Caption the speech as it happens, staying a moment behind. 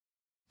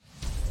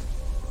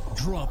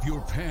Drop your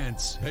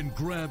pants and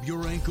grab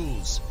your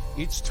ankles.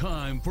 It's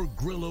time for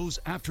Grillo's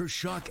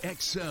Aftershock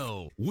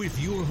XL with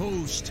your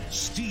host,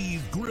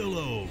 Steve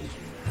Grillo.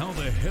 How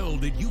the hell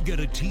did you get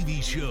a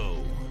TV show?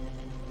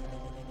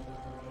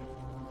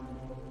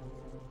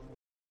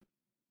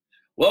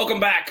 Welcome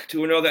back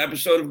to another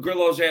episode of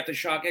Grillo's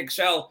Aftershock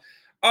XL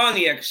on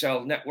the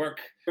XL Network.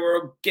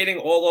 We're getting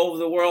all over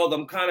the world.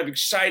 I'm kind of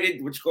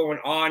excited what's going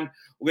on.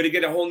 We're going to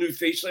get a whole new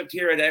facelift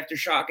here at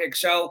Aftershock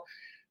XL.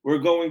 We're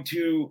going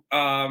to,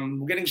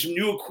 we're getting some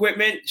new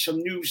equipment,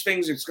 some new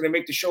things. It's going to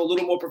make the show a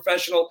little more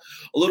professional,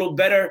 a little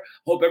better.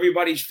 Hope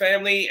everybody's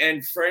family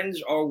and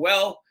friends are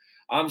well.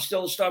 I'm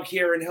still stuck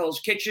here in Hell's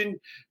Kitchen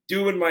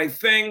doing my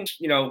thing,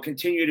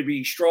 continue to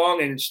be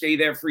strong and stay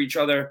there for each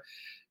other.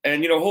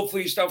 And,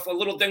 hopefully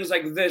little things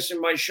like this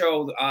in my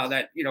show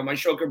that, my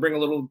show can bring a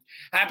little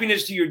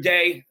happiness to your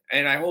day.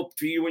 And I hope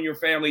for you and your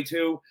family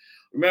too.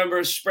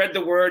 Remember, spread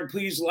the word.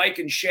 Please like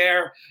and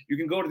share. You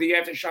can go to the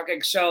Aftershock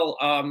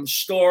XL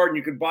store and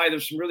you can buy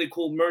some really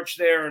cool merch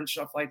there and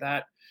stuff like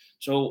that.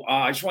 So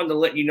I just wanted to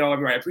let you know,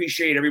 I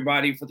appreciate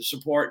everybody for the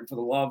support and for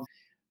the love.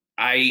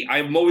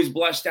 I'm always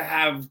blessed to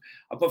have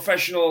a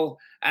professional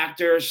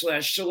actor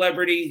 /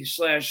 celebrity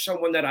 /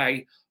 someone that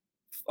I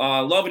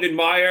love and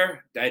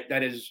admire that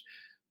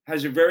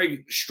has a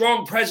very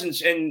strong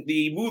presence in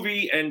the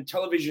movie and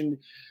television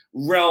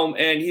realm,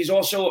 and he's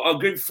also a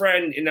good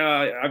friend, and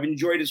I've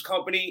enjoyed his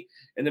company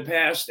in the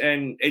past,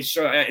 and it's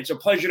a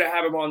pleasure to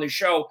have him on the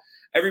show.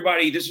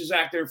 Everybody, this is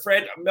actor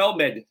Fred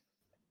Melamed.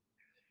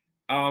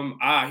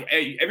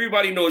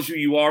 Everybody knows who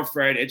you are,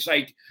 Fred. It's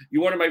like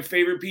you're one of my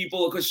favorite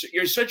people because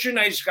you're such a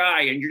nice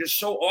guy and you're just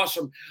so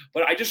awesome.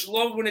 But I just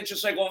love when it's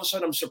just like all of a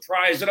sudden I'm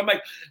surprised and I'm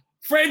like,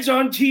 Fred's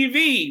on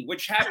TV,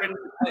 which happened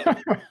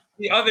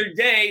the other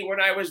day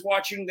when I was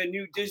watching the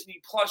new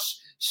Disney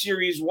Plus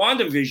series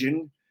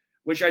Wandavision,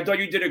 which I thought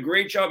you did a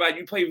great job at.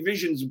 You play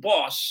Vision's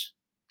boss,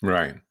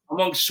 right?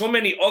 Among so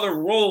many other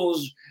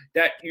roles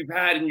that you've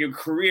had in your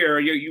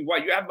career. You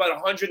have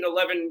about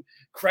 111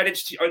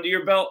 credits under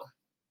your belt.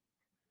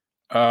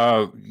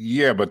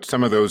 Yeah, but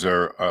some of those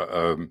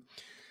are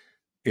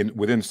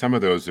within some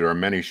of those there are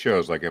many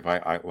shows. Like if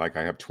I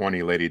have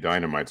 20 Lady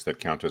Dynamites that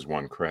count as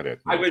one credit.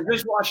 I was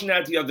just watching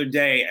that the other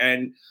day,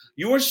 and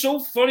you were so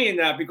funny in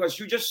that because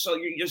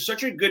you're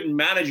such a good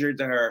manager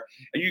to her,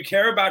 and you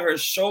care about her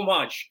so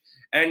much.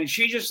 And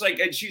she's just like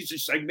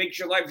makes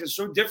your life just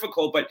so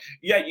difficult, but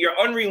yet you're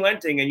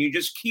unrelenting, and you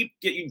just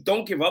you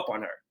don't give up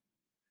on her.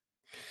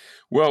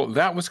 Well,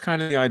 that was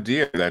kind of the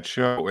idea of that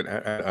show.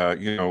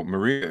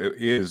 Maria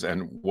is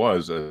and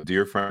was a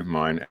dear friend of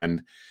mine,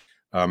 and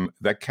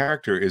that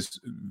character is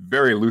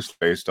very loose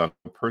based on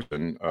the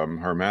person,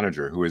 her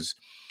manager,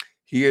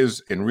 he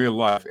is in real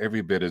life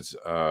every bit as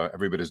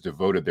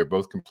devoted. They're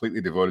both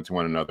completely devoted to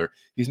one another.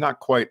 He's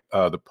not quite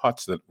the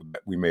putz that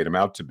we made him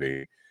out to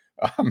be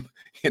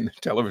in the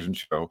television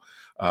show,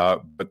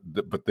 but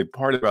the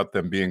part about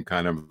them being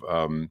kind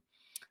of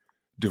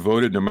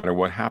devoted no matter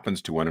what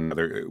happens to one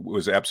another, it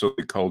was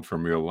absolutely culled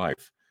from real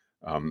life.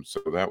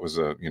 So that was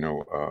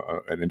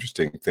an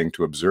interesting thing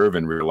to observe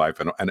in real life.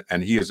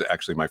 And he is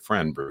actually my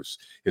friend, Bruce.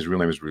 His real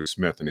name is Bruce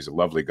Smith, and he's a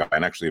lovely guy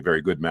and actually a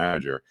very good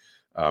manager.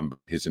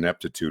 His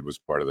ineptitude was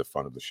part of the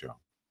fun of the show.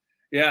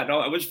 Yeah,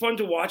 no, it was fun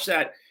to watch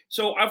that.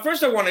 So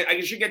first I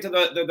should get to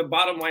the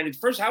bottom line.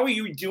 First, how are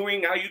you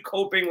doing? How are you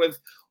coping with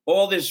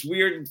all this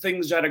weird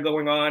things that are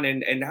going on?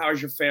 And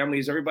how's your family?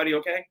 Is everybody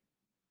okay?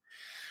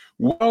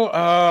 Well,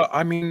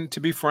 to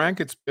be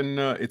frank, it's been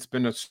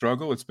a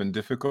struggle. It's been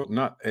difficult.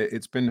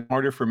 It's been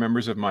harder for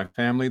members of my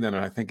family than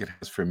I think it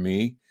has for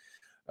me.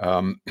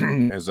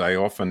 As I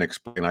often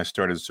explain, I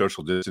started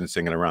social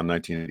distancing in around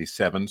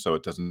 1987, so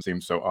it doesn't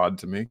seem so odd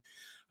to me.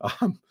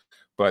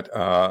 But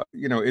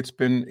it's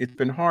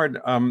been hard.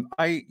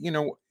 I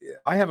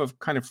have a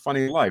kind of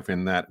funny life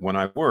in that when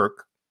I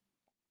work,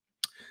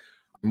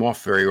 I'm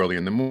off very early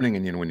in the morning,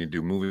 and when you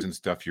do movies and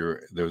stuff,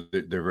 they're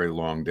very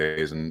long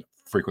days, and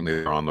frequently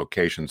they're on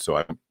location. So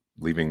I'm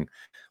leaving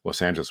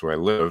Los Angeles where I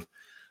live.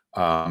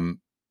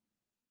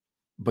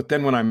 But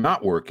then when I'm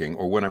not working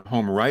or when I'm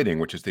home writing,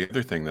 which is the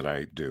other thing that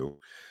I do,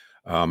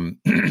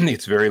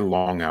 it's very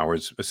long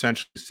hours,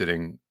 essentially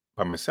sitting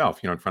by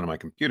myself, in front of my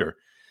computer.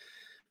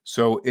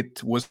 So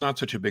it was not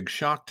such a big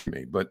shock to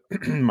me, but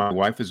my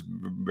wife is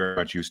very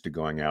much used to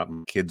going out.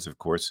 And kids, of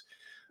course,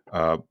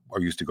 are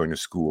used to going to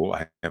school.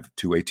 I have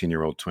two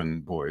 18-year-old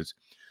twin boys.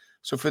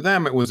 So for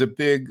them, it was a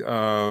big,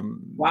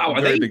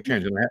 very big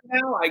change.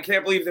 Now I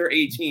can't believe they're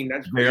 18.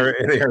 That's they are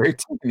 18.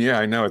 Yeah,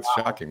 I know, it's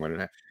shocking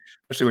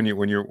especially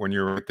when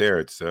you're right there.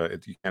 It's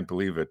you can't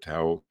believe it.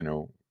 How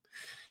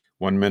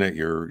 1 minute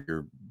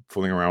you're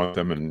fooling around with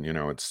them, and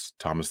it's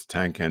Thomas the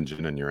Tank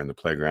Engine, and you're in the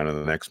playground, and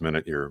the next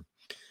minute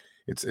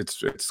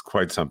it's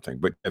quite something.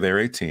 But they're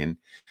 18.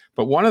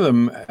 But one of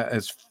them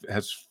has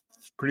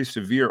pretty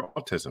severe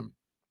autism,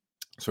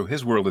 so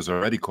his world is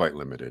already quite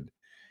limited.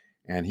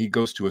 And he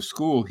goes to a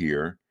school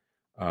here,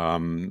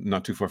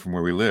 not too far from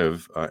where we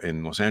live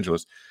in Los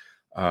Angeles.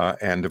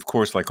 And of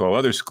course, like all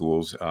other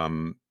schools,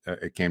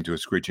 it came to a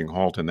screeching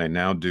halt, and they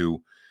now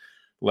do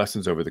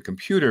lessons over the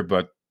computer.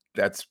 But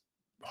that's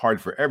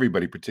hard for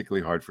everybody,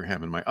 particularly hard for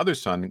him. And my other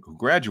son, who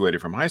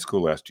graduated from high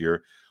school last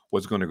year,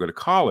 was going to go to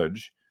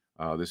college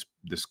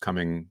this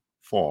coming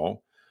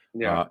fall,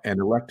 Yeah. and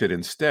elected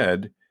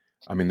instead.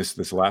 I mean,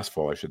 this last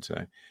fall, I should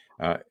say,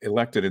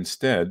 elected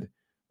instead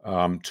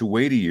to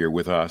wait a year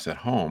with us at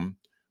home,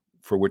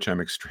 for which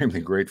I'm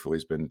extremely grateful.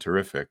 He's been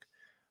terrific.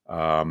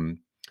 And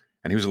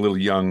he was a little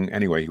young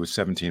anyway. He was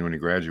 17 when he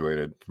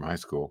graduated from high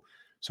school.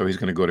 So he's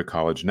going to go to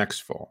college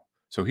next fall.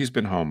 So he's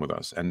been home with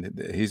us, and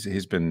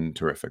he's been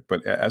terrific.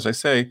 But as I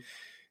say,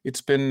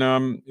 it's been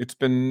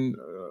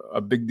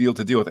a big deal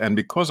to deal with. And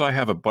because I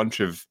have a bunch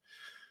of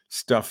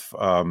stuff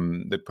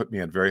that put me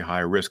at very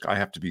high risk, I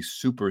have to be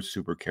super,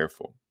 super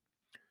careful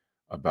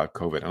about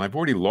COVID. And I've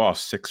already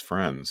lost 6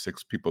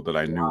 people that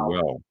I knew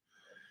well.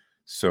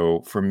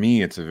 So for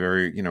me, it's a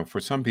very,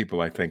 for some people,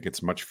 I think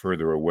it's much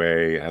further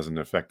away. It hasn't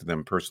affected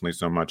them personally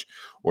so much,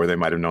 or they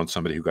might have known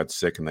somebody who got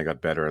sick and they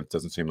got better. It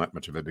doesn't seem like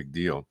much of a big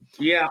deal.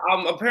 Yeah.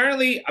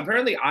 Apparently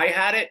I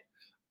had it,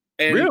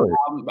 and really,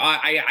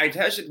 I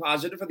tested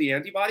positive for the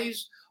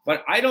antibodies,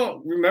 but I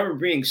don't remember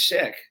being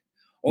sick.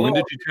 When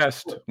did you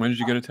test? When did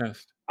you get a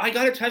test? I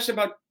got a test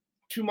about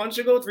 3 months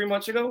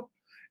ago.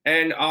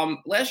 And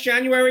last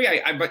January,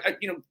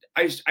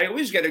 I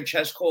always get a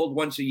chest cold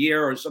once a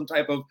year, or some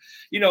type of,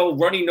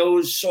 runny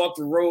nose, sore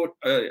throat,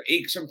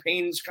 aches and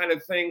pains kind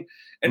of thing.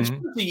 And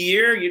Mhm. for a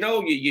year,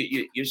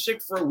 you're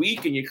sick for a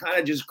week and you kind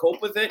of just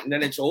cope with it, and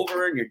then it's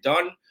over and you're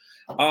done.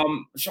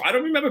 So I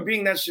don't remember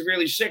being that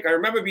severely sick. I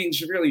remember being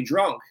severely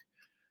drunk,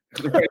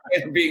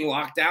 being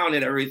locked down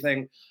and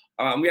everything.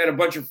 We had a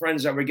bunch of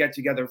friends that would get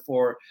together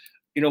for,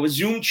 a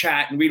Zoom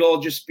chat, and we'd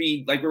all just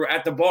be like, we were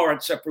at the bar,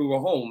 except we were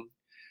home.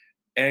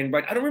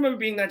 But I don't remember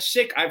being that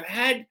sick. I've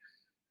had,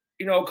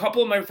 a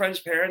couple of my friends'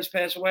 parents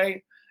pass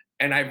away,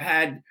 and I've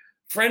had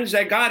friends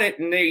that got it,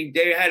 and they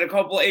had a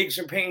couple of aches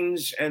and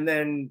pains, and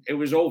then it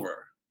was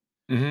over.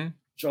 Mm-hmm.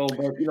 So,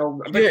 yeah,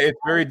 it's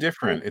very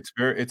different. It's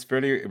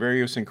very,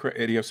 very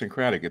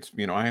idiosyncratic. It's,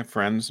 I have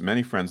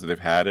many friends that have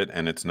had it,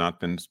 and it's not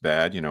been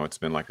bad. It's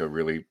been like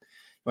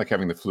like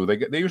having the flu.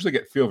 They usually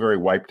feel very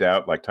wiped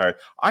out, like tired.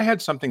 I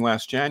had something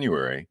last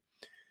January,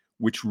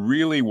 which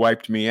really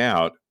wiped me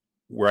out,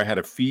 where I had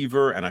a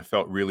fever and I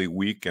felt really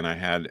weak, and I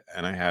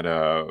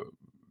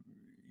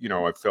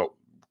felt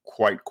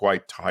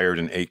quite tired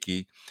and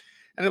achy,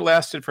 and it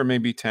lasted for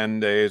maybe 10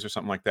 days or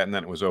something like that, and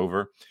then it was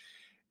over.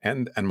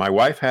 And my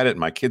wife had it, and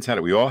my kids had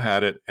it, we all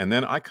had it, and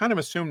then I kind of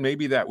assumed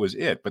maybe that was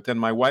it. But then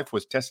my wife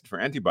was tested for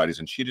antibodies,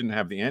 and she didn't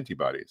have the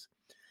antibodies,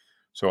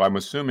 so I'm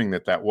assuming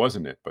that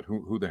wasn't it. But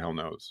who the hell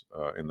knows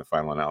in the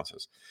final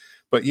analysis?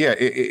 But yeah,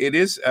 it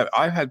is.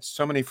 I've had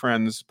so many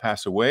friends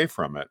pass away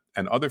from it,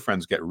 and other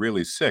friends get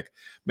really sick.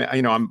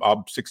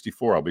 I'm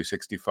 64. I'll be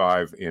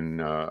 65 in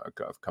a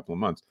couple of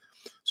months.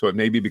 So it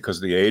may be because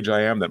of the age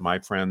I am that my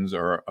friends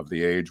are of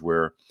the age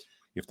where,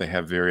 if they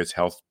have various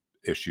health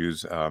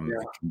issues, it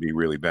can be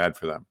really bad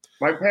for them.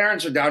 My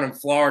parents are down in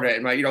Florida,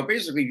 and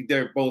basically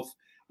they're both,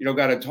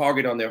 got a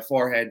target on their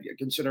forehead,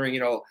 considering,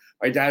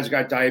 my dad's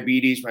got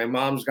diabetes, my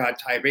mom's got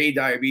type A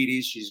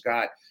diabetes, she's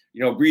got,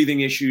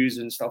 breathing issues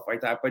and stuff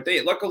like that. But they,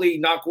 luckily,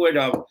 knock wood,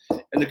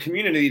 in the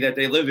community that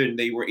they live in,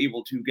 they were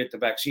able to get the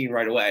vaccine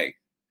right away.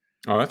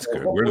 Oh, that's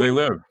good. Where do they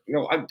live?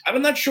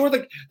 I'm not sure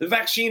the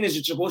vaccine, is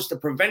it supposed to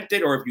prevent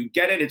it, or if you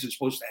get it, is it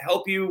supposed to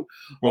help you?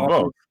 Well,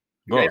 both.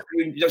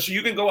 So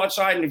you can go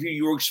outside, and if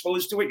you were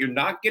exposed to it, you're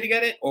not going to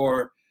get it,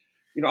 or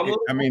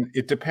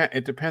it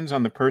depends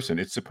on the person.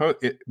 It's supposed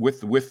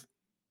with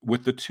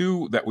the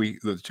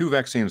two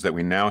vaccines that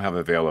we now have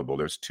available.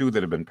 There's 2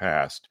 that have been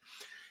passed,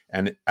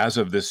 and as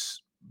of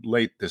this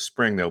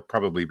spring, there'll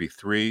probably be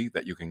 3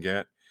 that you can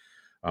get.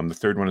 The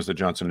third one is the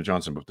Johnson &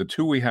 Johnson, but the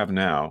 2 we have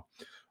now,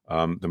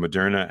 the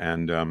Moderna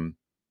and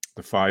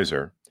the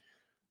Pfizer,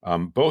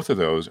 both of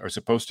those are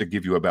supposed to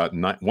give you about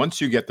once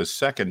you get the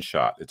second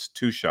shot, it's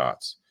 2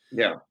 shots.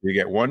 Yeah. You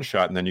get 1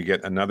 shot, and then you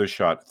get another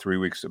shot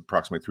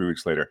approximately 3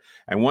 weeks later.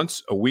 And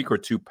once a week or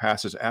 2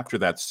 passes after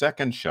that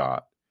second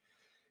shot,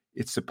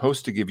 it's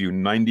supposed to give you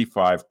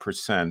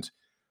 95%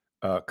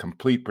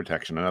 complete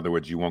protection. In other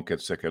words, you won't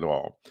get sick at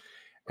all.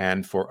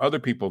 And for other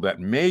people that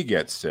may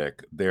get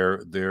sick,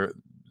 their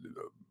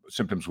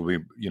symptoms will be,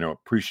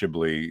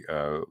 appreciably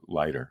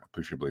lighter,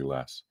 appreciably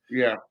less.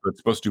 Yeah. So it's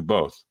supposed to do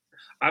both.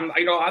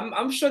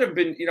 I'm sort of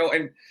been,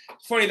 and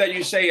it's funny that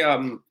you say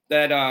not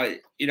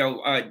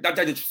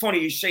that it's funny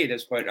you say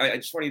this, but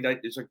it's funny that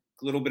it's a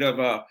little bit of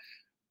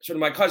sort of,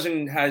 my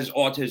cousin has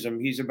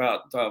autism. He's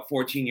about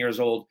 14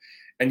 years old,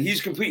 and he's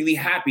completely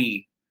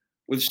happy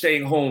with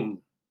staying home.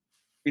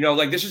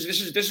 Like this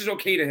is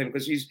okay to him,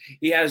 because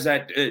he has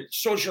that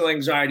social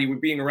anxiety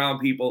with being around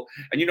people,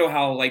 and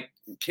how like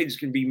kids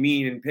can be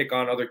mean and pick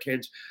on other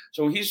kids.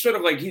 So he's sort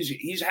of like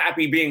he's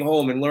happy being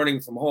home and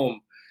learning from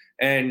home.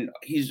 And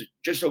he's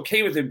just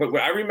okay with it. But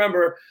I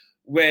remember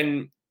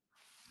when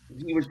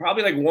he was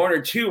probably like 1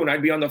 or 2, and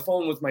I'd be on the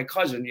phone with my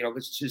cousin,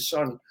 because it's his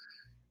son,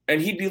 and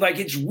he'd be like,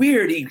 "It's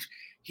weird.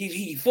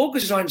 He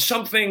focuses on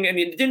something, and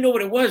he didn't know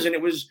what it was, and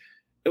it was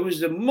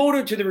the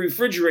motor to the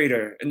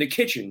refrigerator in the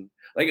kitchen."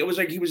 Like it was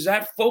like he was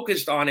that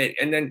focused on it,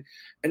 and then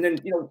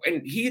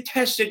and he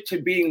attested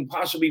to being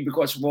possibly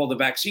because of all the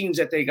vaccines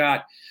that they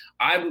got.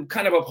 I'm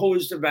kind of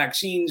opposed to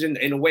vaccines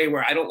in a way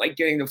where I don't like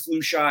getting the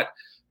flu shot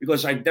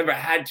because I've never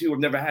had to. I've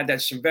never had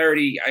that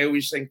severity. I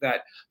always think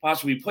that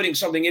possibly putting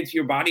something into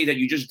your body that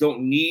you just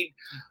don't need,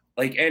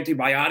 like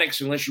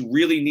antibiotics, unless you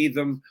really need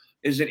them,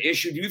 is an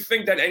issue. Do you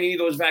think that any of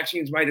those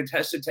vaccines might have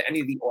tested to any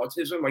of the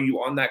autism? Are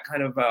you on that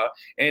kind of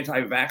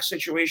anti-vax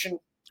situation?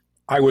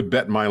 I would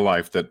bet my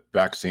life that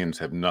vaccines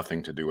have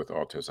nothing to do with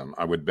autism.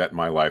 I would bet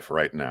my life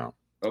right now.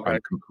 Okay. I'm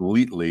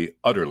completely,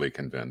 utterly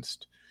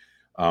convinced.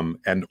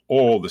 And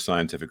all the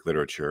scientific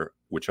literature,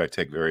 which I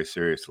take very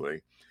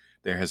seriously,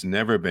 there has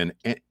never been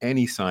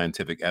any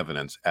scientific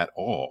evidence at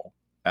all,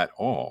 that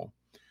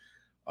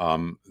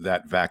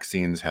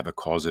vaccines have a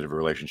causative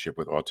relationship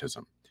with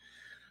autism.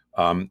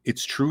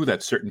 It's true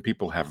that certain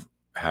people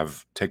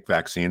have take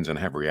vaccines and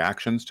have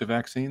reactions to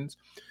vaccines,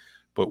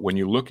 but when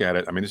you look at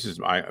it, I mean,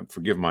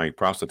 forgive my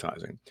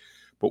proselytizing,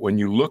 but when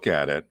you look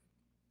at it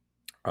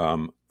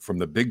from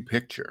the big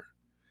picture,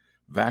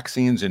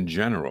 vaccines in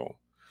general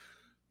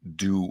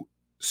do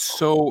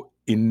so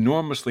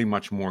enormously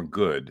much more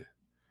good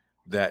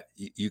that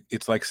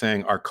it's like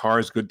saying, are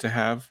cars good to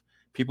have?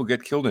 People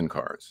get killed in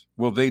cars.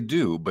 Well, they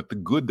do, but the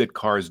good that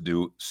cars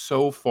do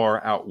so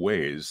far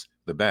outweighs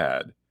the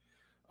bad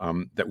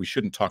that we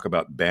shouldn't talk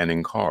about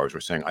banning cars or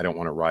saying, I don't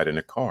want to ride in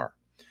a car.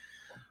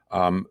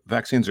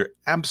 Vaccines are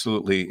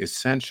absolutely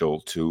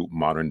essential to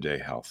modern day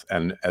health.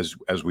 And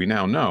as we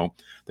now know,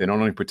 they not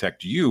only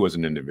protect you as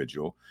an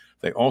individual,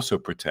 they also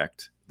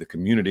protect the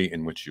community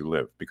in which you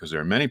live, because there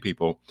are many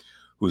people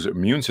whose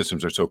immune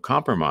systems are so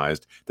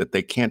compromised that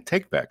they can't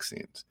take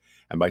vaccines.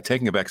 And by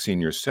taking a vaccine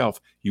yourself,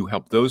 you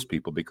help those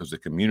people because the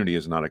community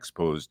is not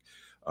exposed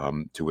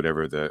to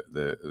whatever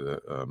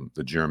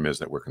the germ is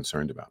that we're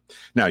concerned about.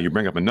 Now, you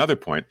bring up another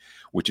point,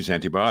 which is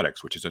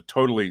antibiotics, which is a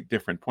totally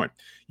different point.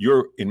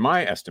 In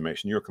my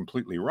estimation, you're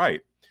completely right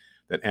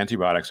that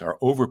antibiotics are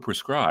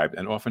overprescribed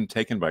and often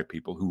taken by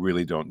people who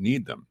really don't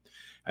need them.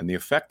 And the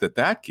effect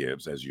that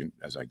gives, as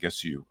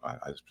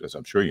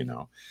I'm sure you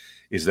know,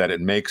 is that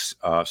it makes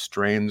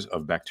strains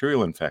of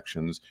bacterial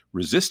infections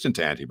resistant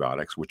to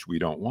antibiotics, which we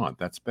don't want.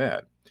 That's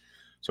bad.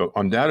 So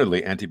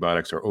undoubtedly,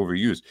 antibiotics are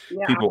overused.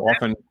 Yeah, people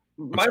often.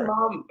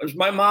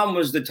 My mom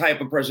was the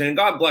type of person, and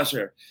God bless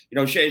her. You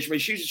know, she's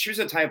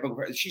the type of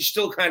person. She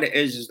still kind of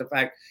is the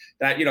fact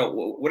that, you know,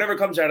 whatever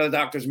comes out of the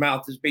doctor's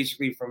mouth is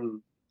basically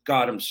from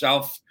God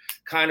himself,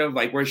 kind of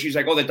like where she's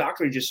like, oh, the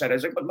doctor just said. I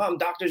was like, but Mom,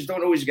 doctors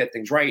don't always get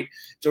things right.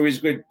 It's always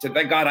good to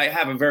thank God I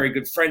have a very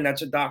good friend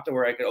that's a doctor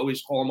where I could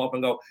always call him up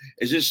and go,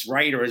 is this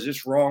right or is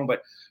this wrong?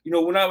 But, you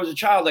know, when I was a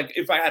child, like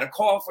if I had a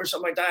cough or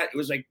something like that, it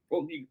was like,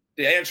 well,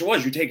 the answer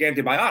was you take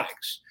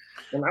antibiotics.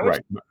 And I was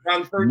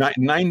around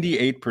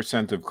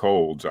 98% of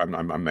colds,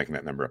 I'm making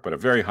that number up, but a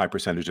very high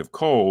percentage of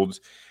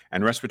colds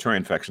and respiratory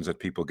infections that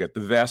people get,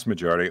 the vast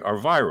majority are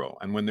viral.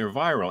 And when they're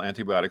viral,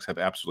 antibiotics have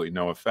absolutely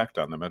no effect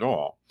on them at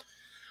all.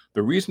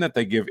 The reason that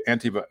they give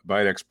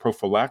antibiotics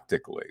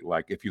prophylactically,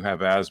 like if you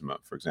have asthma,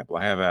 for example,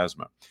 I have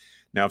asthma.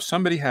 Now, if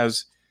somebody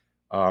has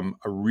a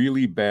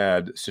really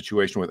bad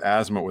situation with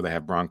asthma where they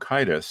have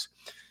bronchitis,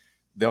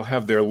 they'll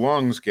have their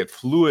lungs get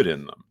fluid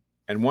in them.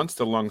 And once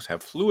the lungs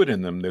have fluid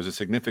in them, there's a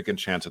significant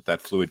chance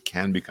that fluid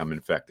can become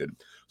infected.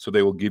 So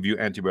they will give you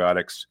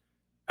antibiotics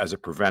as a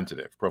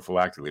preventative,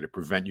 prophylactically, to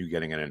prevent you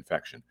getting an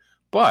infection.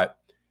 But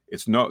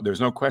there's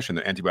no question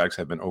that antibiotics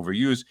have been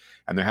overused,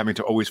 and they're having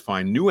to always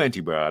find new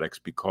antibiotics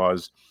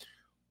because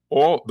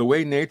the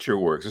way nature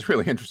works is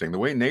really interesting. The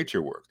way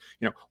nature works,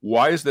 you know,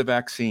 why is the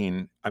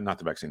vaccine,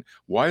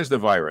 why is the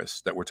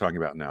virus that we're talking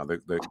about now,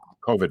 the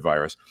COVID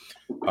virus,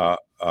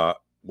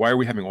 why are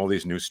we having all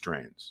these new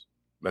strains?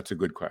 That's a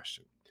good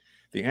question.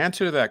 The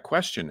answer to that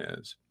question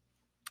is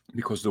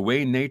because the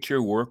way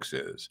nature works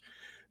is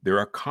there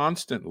are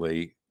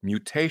constantly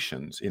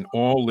mutations in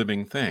all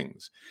living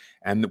things.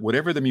 And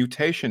whatever the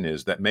mutation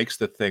is that makes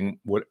the thing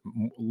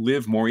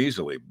live more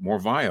easily, more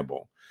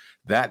viable,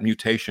 that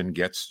mutation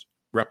gets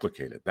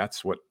replicated.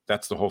 That's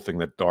the whole thing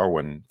that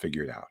Darwin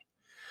figured out.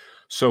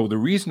 So the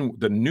reason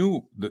the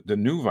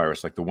new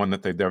virus, like the one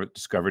that they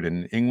discovered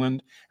in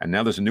England, and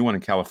now there's a new one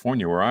in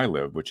California where I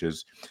live, which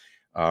is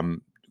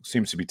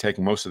seems to be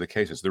taking most of the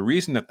cases. The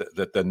reason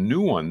that the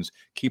new ones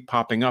keep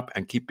popping up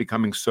and keep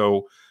becoming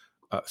so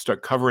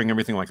start covering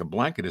everything like a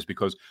blanket is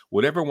because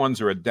whatever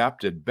ones are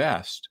adapted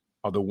best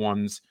are the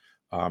ones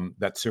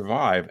that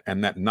survive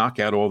and that knock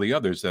out all the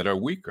others that are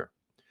weaker.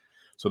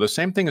 So the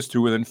same thing is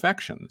true with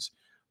infections.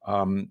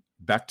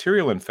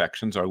 Bacterial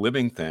infections are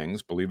living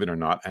things, believe it or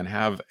not, and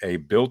have a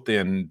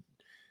built-in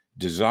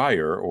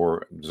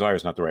desire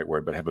is not the right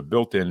word, but have a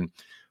built-in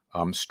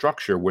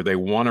structure where they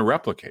want to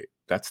replicate.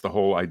 That's the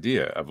whole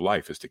idea of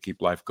life, is to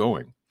keep life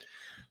going.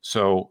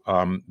 So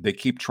they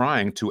keep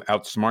trying to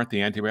outsmart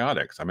the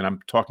antibiotics. I mean, I'm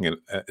talking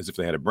as if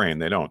they had a brain.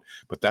 They don't,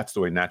 but that's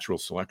the way natural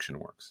selection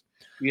works.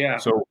 Yeah.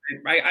 So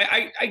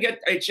I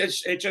get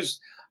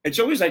it's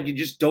always like you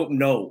just don't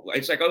know.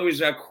 It's like I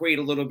always equate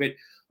a little bit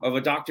of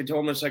a doctor to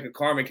almost like a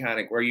car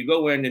mechanic, where you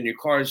go in and your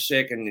car is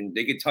sick and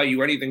they can tell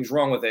you anything's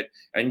wrong with it.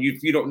 And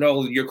if you don't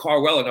know your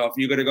car well enough,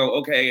 you're going to go,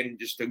 okay, and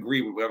just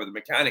agree with whatever the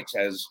mechanic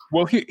says.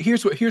 Well,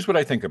 here's what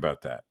I think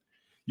about that.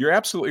 You're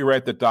absolutely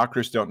right that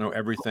doctors don't know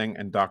everything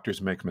and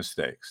doctors make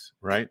mistakes,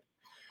 right?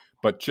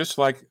 But just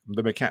like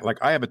the mechanic, like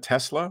I have a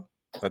Tesla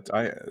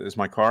is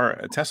my car.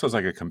 A Tesla is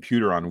like a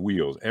computer on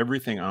wheels.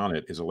 Everything on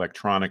it is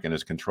electronic and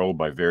is controlled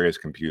by various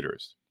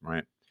computers,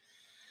 right?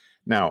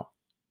 Now,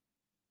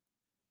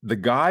 the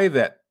guy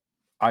that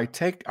I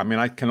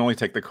can only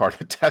take the car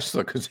to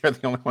Tesla because they're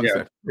the only ones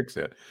that fix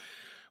it.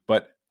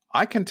 But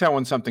I can tell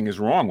when something is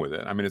wrong with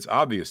it. I mean, it's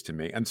obvious to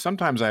me. And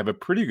sometimes I have a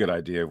pretty good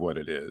idea of what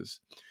it is.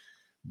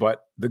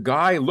 But the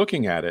guy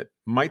looking at it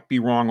might be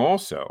wrong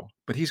also,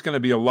 but he's going to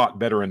be a lot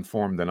better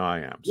informed than I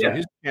am. So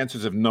his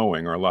chances of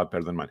knowing are a lot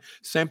better than mine.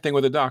 Same thing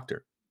with a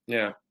doctor.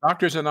 Yeah.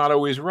 Doctors are not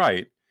always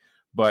right,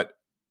 but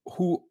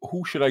who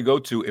should I go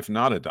to if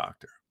not a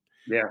doctor?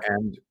 Yeah.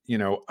 And,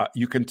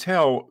 you can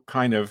tell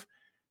kind of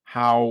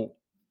how,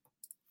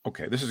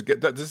 okay, this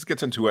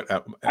gets into it.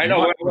 I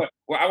know.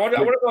 I want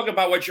to talk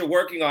about what you're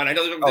working on. I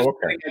know this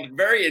is a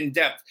very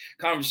in-depth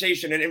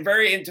conversation and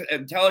very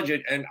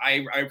intelligent, and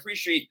I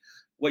appreciate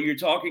what you're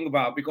talking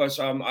about because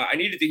I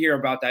needed to hear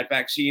about that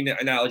vaccine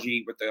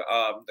analogy with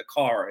the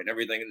car and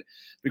everything, and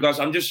because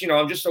I'm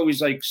just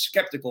always like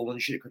skeptical when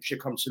shit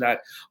comes to that.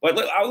 But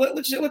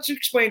let's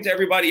explain to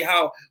everybody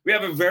how we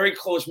have a very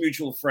close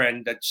mutual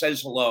friend that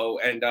says hello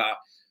and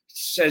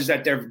says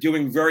that they're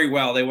doing very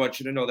well. They want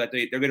you to know that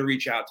they're going to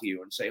reach out to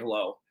you and say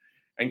hello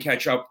and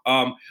catch up.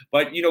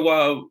 But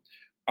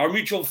our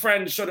mutual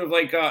friend sort of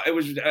like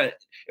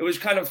it was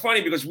kind of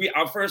funny because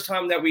our first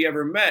time that we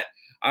ever met,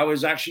 I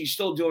was actually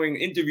still doing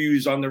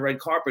interviews on the red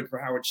carpet for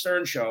Howard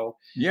Stern show.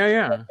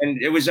 Yeah.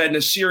 And it was at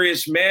a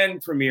Serious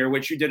Man premiere,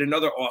 which you did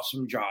another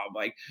awesome job.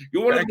 Like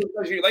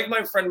like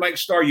my friend Mike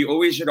Starr, you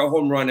always hit a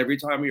home run every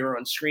time you're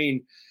on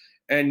screen.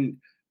 And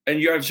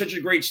you have such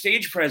a great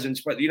stage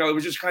presence, but it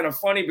was just kind of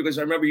funny because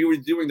I remember you were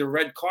doing the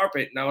red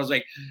carpet and I was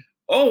like,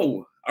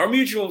 oh, our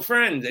mutual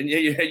friend. And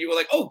you were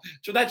like, oh,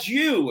 so that's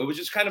you. It was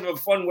just kind of a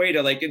fun way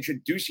to like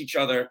introduce each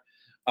other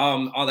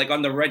on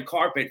the red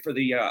carpet for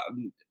the,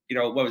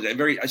 what was it?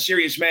 A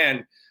Serious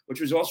Man, which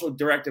was also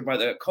directed by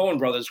the Coen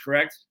brothers,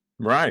 correct?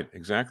 Right,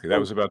 exactly. That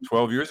was about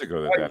 12 years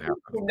ago that happened.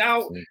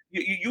 Now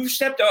you've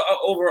stepped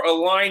over a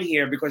line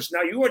here because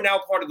now you are now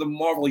part of the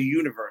Marvel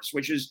universe,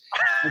 which is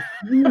a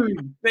huge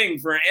thing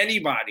for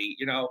anybody.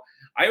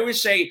 I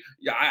always say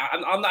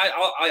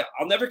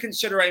I'll never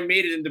consider I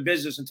made it into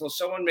business until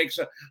someone makes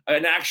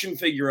an action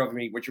figure of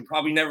me, which would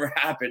probably never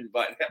happen.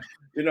 But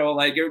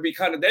like it would be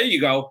kind of there you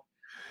go.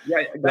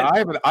 Yeah,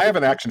 I have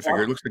an action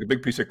figure. It looks like a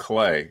big piece of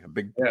clay, a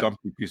big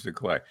dumpy piece of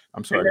clay.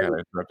 I'm sorry, I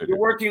interrupted you. You're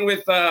working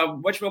with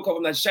whatchamacallit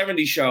from that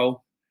 '70s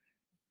show.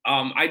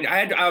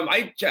 I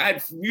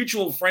had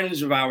mutual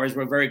friends of ours who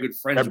were very good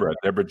friends.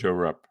 Deborah Jo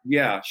Rupp.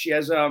 Yeah, she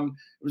has it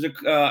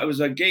was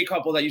a gay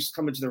couple that used to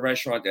come into the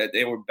restaurant.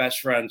 They were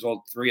best friends,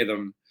 all three of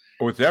them.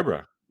 Oh, with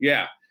Deborah.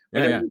 Yeah.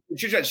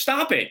 She said,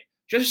 "Stop it!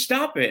 Just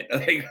stop it!"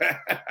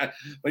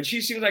 But she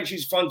seems like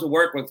she's fun to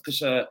work with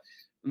because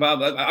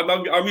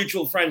our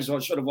mutual friends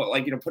sort of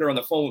put her on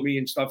the phone with me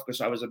and stuff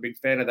because I was a big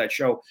fan of that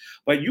show.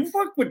 But you've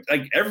worked with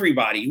like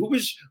everybody. Who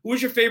was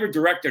your favorite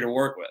director to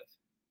work with?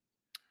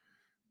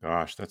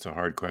 Gosh, that's a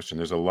hard question.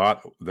 There's a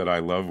lot that I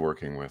love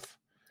working with.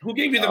 Who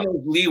gave you the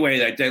most leeway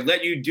that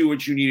let you do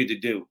what you needed to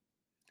do?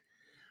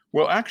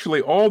 Well,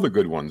 actually, all the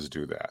good ones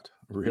do that,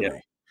 really. Yeah.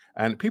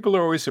 And people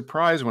are always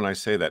surprised when I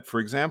say that. For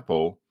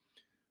example,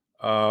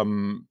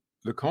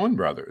 the Coen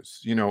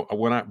brothers,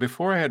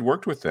 before I had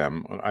worked with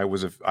them, I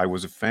was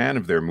a fan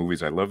of their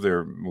movies. I love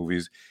their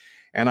movies.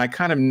 And I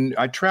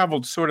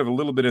traveled sort of a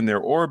little bit in their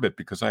orbit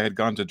because I had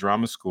gone to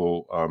drama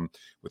school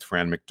with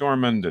Fran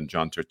McDormand and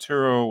John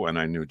Turturro, and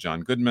I knew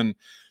John Goodman.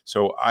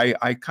 So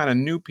I kind of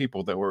knew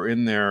people that were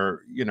in their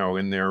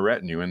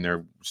retinue, in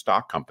their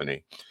stock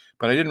company,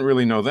 but I didn't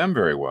really know them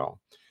very well.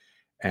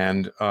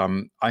 And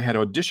I had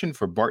auditioned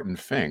for Barton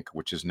Fink,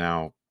 which is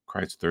now,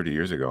 Christ, 30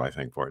 years ago, I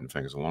think. Barton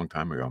Fink is a long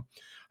time ago.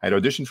 I had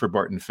auditioned for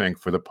Barton Fink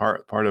for the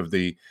part of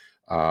the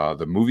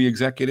movie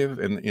executive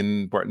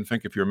in Barton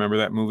Fink, if you remember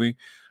that movie,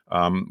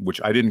 which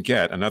I didn't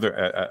get.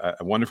 A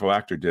wonderful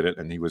actor did it,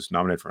 and he was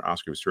nominated for an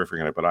Oscar. He was terrific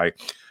in it, but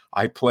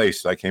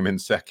I came in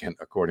second,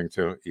 according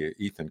to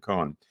Ethan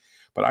Coen.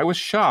 But I was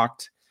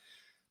shocked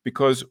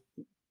because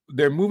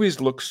their movies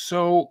look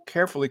so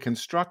carefully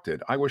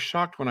constructed. I was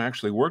shocked when I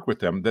actually worked with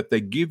them that they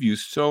give you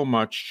so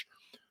much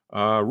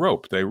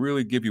rope. They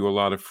really give you a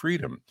lot of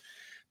freedom.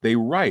 They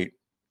write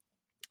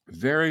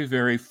very,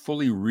 very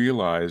fully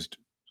realized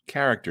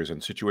characters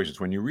and situations.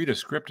 When you read a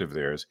script of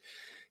theirs,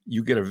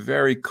 you get a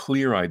very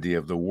clear idea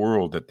of the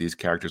world that these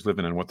characters live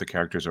in and what the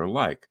characters are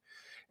like.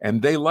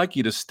 And they like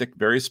you to stick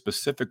very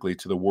specifically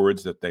to the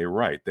words that they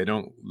write. They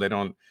don't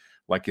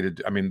like you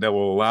to, they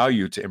will allow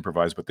you to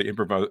improvise, but the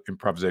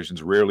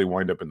improvisations rarely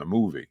wind up in the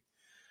movie.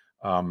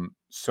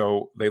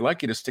 So they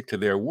like you to stick to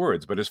their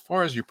words. But as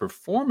far as your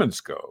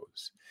performance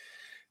goes,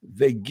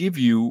 they give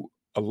you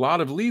a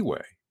lot of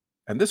leeway.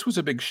 And this was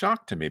a big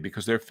shock to me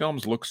because their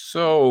films look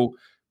so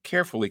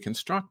carefully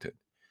constructed.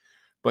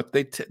 But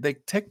they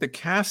take the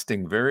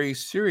casting very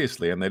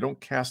seriously, and they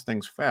don't cast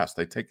things fast.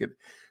 They take it,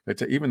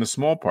 even the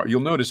small part.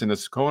 You'll notice in the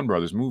Coen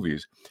Brothers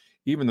movies,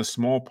 even the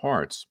small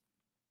parts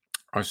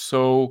are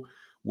so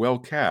well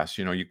cast.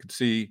 You know, you could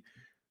see,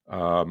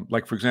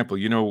 like for example,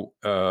 No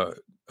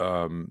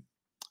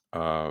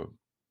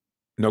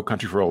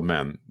Country for Old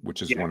Men,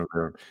 which is one of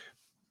their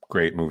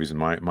great movies in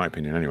my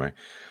opinion. Anyway,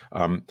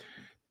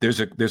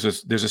 there's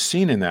a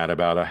scene in that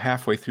about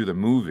halfway through the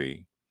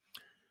movie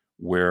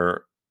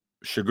where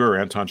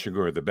Anton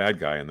Chigurh, the bad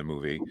guy in the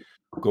movie,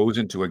 goes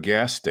into a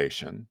gas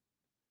station,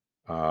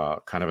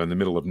 kind of in the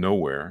middle of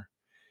nowhere,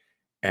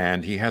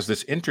 and he has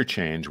this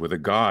interchange with a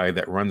guy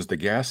that runs the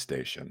gas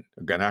station,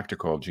 an actor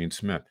called Gene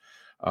Smith,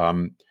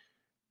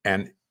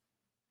 and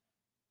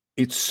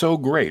it's so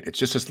great. It's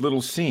just this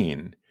little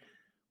scene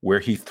where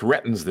he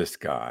threatens this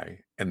guy,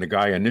 and the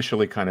guy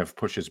initially kind of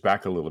pushes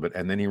back a little bit,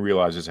 and then he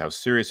realizes how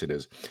serious it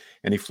is,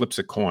 and he flips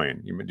a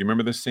coin. Do you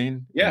remember this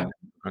scene? Yeah.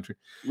 Country?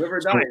 Live or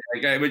die.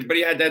 But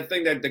he had that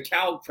thing, that the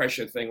cow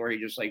pressure thing, where he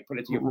just like put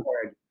it to your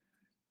forehead.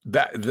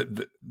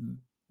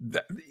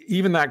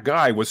 Even that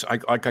guy was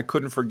I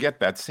couldn't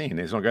forget that scene.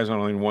 There's guy's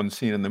only one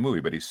scene in the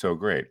movie, but he's so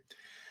great.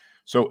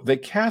 So they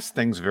cast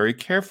things very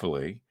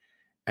carefully,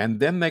 and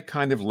then they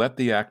kind of let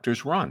the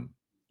actors run,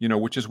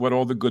 which is what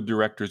all the good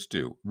directors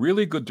do.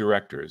 Really good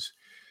directors.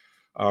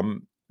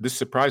 This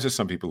surprises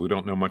some people who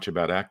don't know much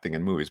about acting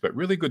in movies, but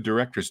really good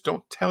directors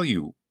don't tell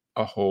you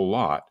a whole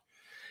lot.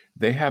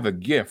 They have a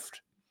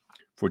gift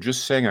for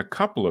just saying a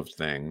couple of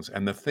things,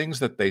 and the things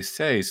that they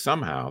say,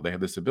 somehow they have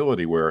this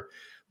ability where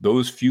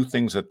those few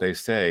things that they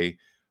say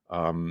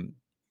can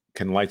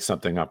light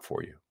something up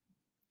for you,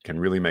 can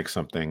really make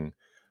something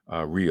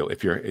real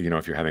if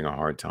you're having a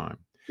hard time.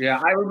 Yeah,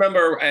 I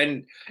remember,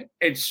 and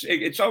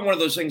it's on one of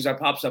those things that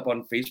pops up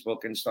on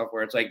Facebook and stuff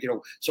where it's like,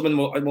 some of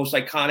the most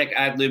iconic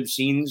ad-lib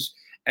scenes,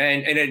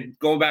 and then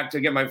going back to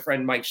get my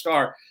friend Mike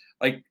Starr,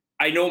 like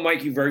I know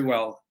Mikey very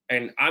well,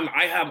 and I'm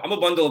a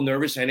bundle of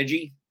nervous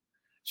energy,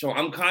 so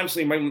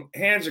my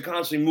hands are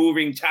constantly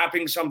moving,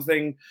 tapping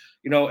something,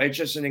 it's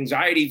just an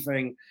anxiety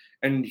thing,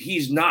 and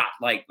he's not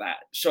like that.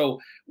 So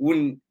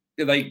when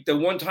like the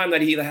one time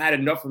that he had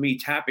enough of me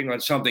tapping on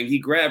something, he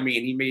grabbed me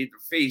and he made the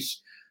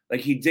face like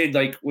he did,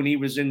 like when he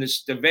was in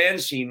the van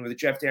scene with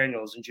Jeff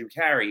Daniels and Jim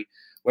Carrey,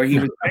 where he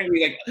was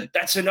angry, like,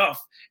 that's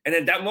enough. And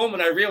at that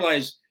moment, I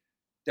realized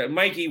that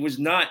Mikey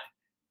that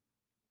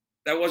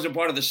wasn't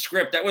part of the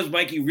script. That was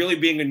Mikey really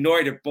being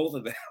annoyed at both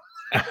of them.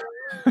 I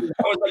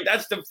was like,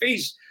 that's the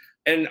face.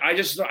 And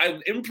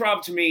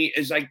improv to me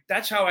is like,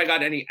 that's how I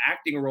got any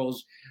acting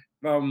roles.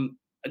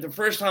 The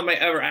first time I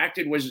ever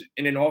acted was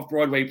in an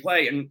off-Broadway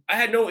play, and I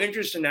had no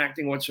interest in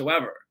acting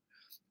whatsoever.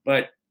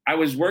 But I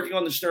was working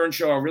on the Stern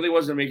Show. I really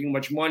wasn't making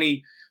much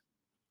money.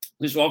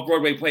 This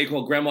off-Broadway play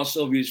called Grandma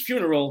Sylvia's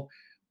Funeral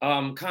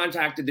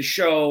contacted the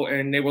show,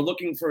 and they were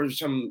looking for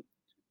some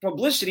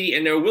publicity,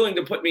 and they were willing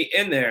to put me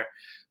in there.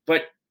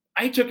 But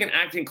I took an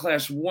acting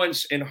class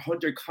once in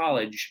Hunter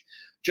College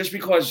just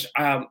because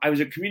I was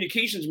a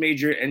communications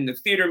major, and the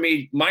theater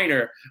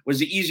minor was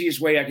the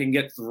easiest way I can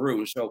get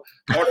through. So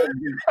part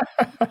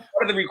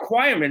of the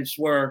requirements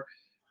were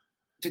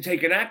to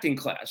take an acting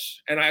class.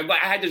 And I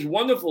had this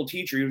wonderful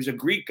teacher. He was a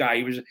Greek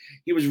guy.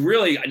 He was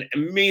really an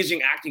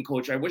amazing acting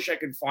coach. I wish I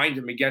could find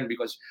him again,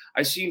 because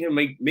I seen him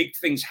make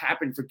things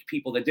happen for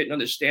people that didn't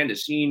understand the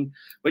scene.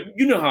 But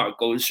you know how it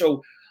goes.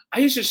 So I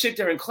used to sit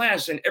there in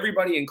class, and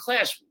everybody in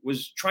class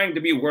was trying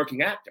to be a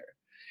working actor.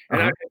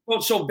 And I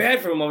felt so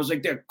bad for them. I was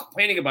like, they're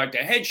complaining about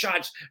their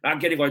headshots, not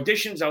getting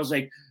auditions. I was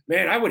like,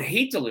 man, I would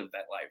hate to live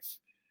that life.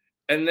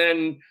 And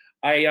then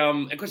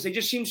because they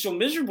just seemed so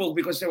miserable,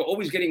 because they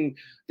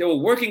were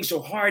working so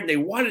hard, and they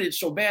wanted it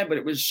so bad, but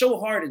it was so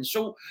hard, and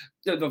so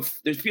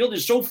the field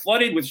is so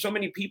flooded with so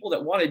many people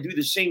that want to do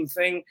the same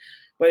thing.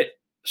 But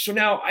so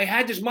now I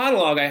had this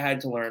monologue I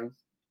had to learn,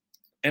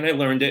 and I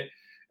learned it,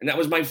 and that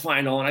was my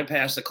final, and I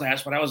passed the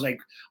class. But I was like,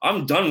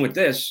 I'm done with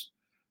this.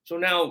 So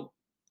now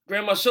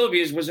Grandma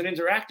Sylvia's was an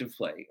interactive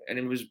play, and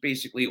it was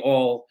basically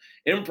all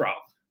improv.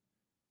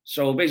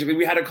 So basically,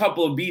 we had a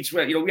couple of beats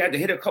where, we had to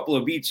hit a couple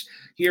of beats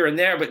here and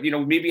there, but,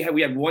 maybe I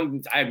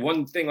had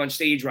one thing on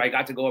stage where I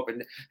got to go up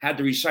and had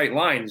to recite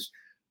lines.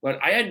 But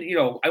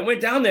I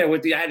went down there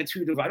with the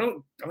attitude of, I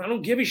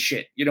don't give a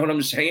shit. You know what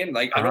I'm saying?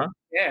 Like, I don't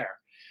care.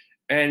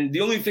 And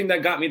the only thing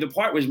that got me the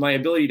part was my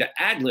ability to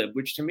ad lib,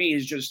 which to me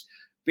is just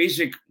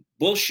basic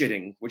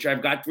bullshitting, which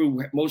I've got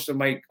through most of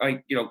my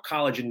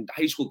college and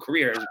high school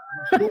careers,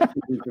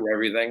 through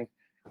everything.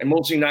 And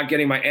mostly not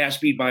getting my ass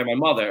beat by my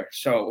mother.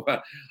 So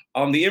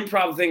the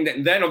improv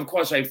thing, then of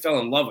course I fell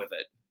in love with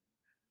it.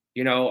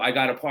 I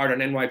got a part on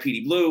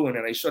NYPD Blue, and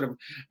then I sort of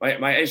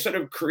my sort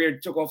of career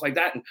took off like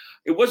that. And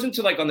it wasn't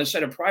until like on the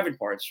set of Private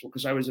Parts,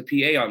 because I was a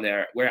PA on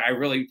there, where I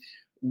really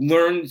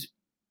learned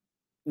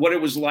what it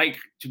was like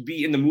to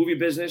be in the movie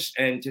business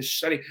and to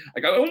study.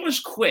 Like, I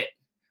almost quit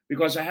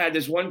because I had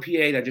this one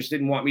PA that just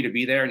didn't want me to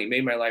be there, and he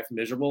made my life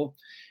miserable.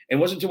 And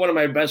it wasn't until one of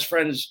my best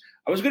friends,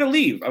 I was going to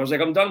leave. I was like,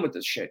 I'm done with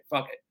this shit.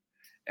 Fuck it.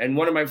 And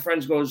one of my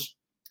friends goes,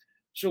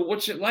 so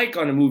what's it like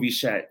on a movie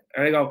set?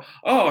 And I go,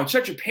 oh, it's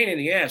such a pain in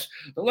the ass.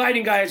 The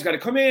lighting guy has got to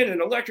come in, and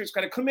the electric's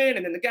got to come in,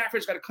 and then the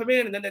gaffer's got to come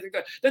in, and then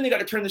they got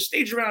to turn the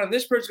stage around, and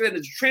this person, and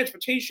there's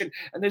transportation,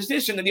 and there's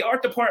this, and then the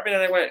art department.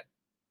 And I went,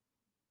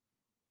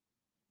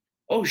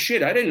 oh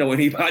shit, I didn't know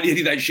any of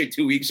that shit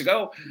 2 weeks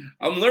ago.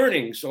 I'm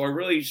learning. So I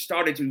really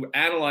started to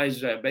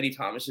analyze Betty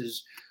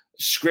Thomas's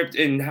script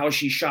and how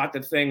she shot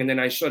the thing. And then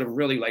I sort of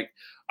really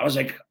I was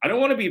like, I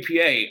don't want to be a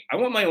PA. I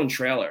want my own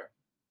trailer.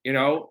 And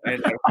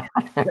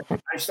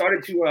I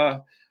started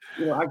to,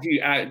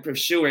 actually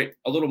pursue it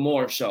a little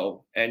more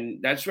so. And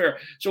that's where,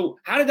 so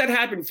how did that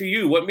happen for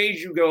you? What made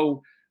you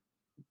go,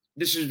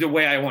 this is the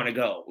way I want to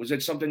go? Was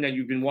it something that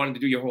you've been wanting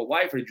to do your whole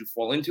life, or did you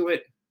fall into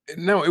it?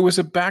 No, it was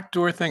a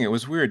backdoor thing. It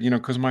was weird,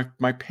 because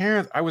my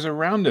parents, I was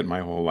around it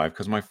my whole life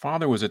because my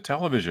father was a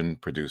television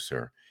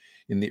producer.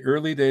 In the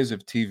early days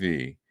of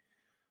TV,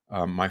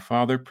 my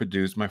father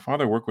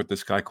worked with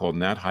this guy called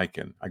Nat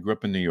Hiken. I grew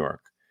up in New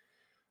York.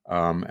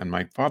 And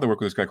my father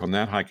worked with this guy called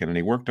Nat Hiken, and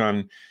he worked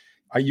on,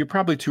 you're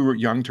probably too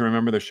young to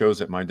remember the shows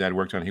that my dad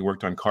worked on. He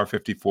worked on Car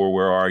 54,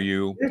 Where Are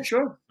You? Yeah,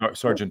 sure.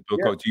 Sergeant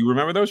Bilko. Do you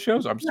remember those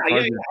shows? I'm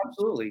surprised. Yeah,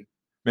 absolutely.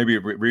 Maybe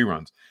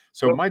reruns.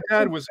 So my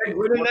dad was Fred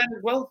Gwynn in that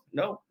as well?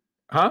 No.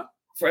 Huh?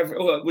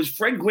 Was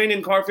Fred Gwynn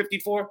in Car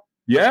 54?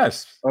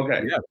 Yes.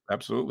 Okay. Yeah,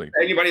 absolutely.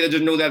 Anybody that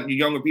doesn't know that,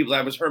 younger people,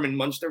 that was Herman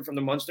Munster from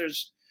the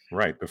Munsters.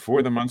 Right.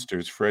 Before the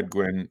Munsters, Fred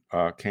Gwynn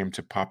came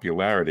to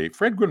popularity.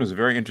 Fred Gwynn was a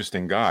very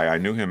interesting guy. I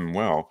knew him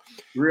well.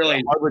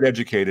 Really?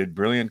 Harvard-educated,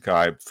 brilliant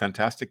guy,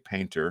 fantastic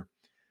painter,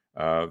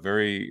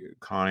 very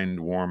kind,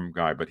 warm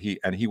guy. But he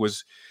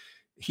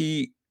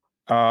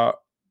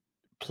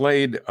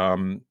played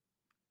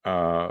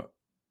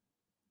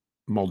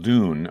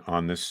Muldoon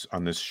on this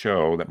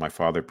show that my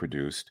father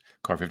produced,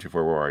 Car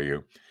 54, Where Are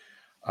You?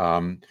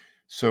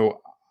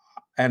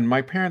 And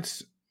my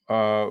parents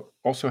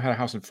also had a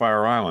house in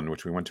Fire Island,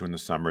 which we went to in the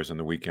summers and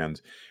the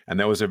weekends. And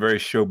there was a very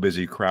show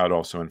busy crowd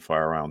also in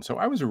Fire Island. So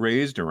I was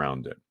raised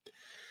around it.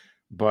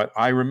 But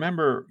I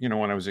remember,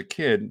 when I was a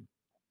kid,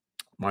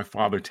 my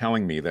father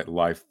telling me that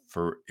life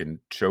in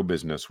show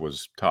business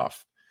was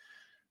tough.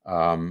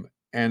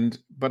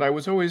 But I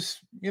was always,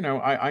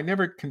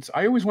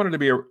 I always wanted to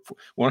be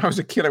when I was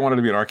a kid, I wanted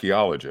to be an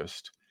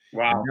archaeologist.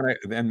 Wow.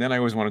 And then I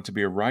always wanted to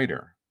be a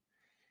writer.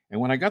 And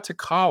when I got to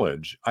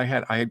college, I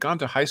had gone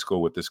to high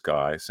school with this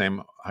guy,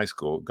 same high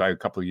school guy, a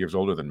couple of years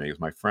older than me, he was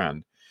my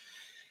friend.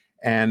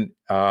 And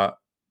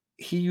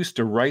he used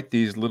to write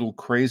these little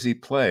crazy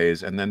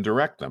plays and then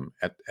direct them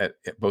at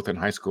both in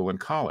high school and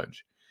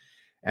college.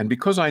 And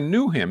because I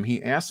knew him,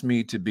 he asked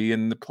me to be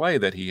in the play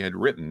that he had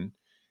written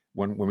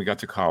when we got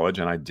to college,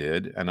 and I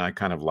did, and I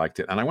kind of liked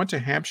it. And I went to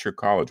Hampshire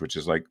College, which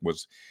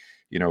was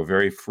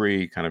very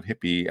free, kind of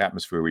hippie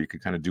atmosphere where you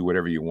could kind of do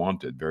whatever you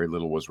wanted. Very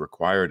little was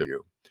required of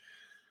you.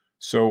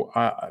 So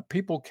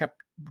people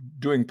kept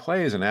doing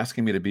plays and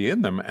asking me to be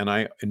in them, and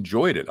I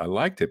enjoyed it. I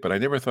liked it, but I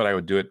never thought I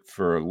would do it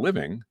for a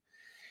living.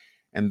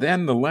 And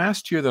then the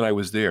last year that I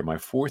was there, my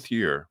fourth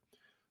year,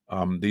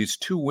 these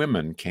two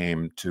women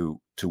came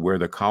to where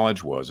the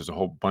college was. There's a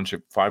whole bunch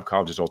of 5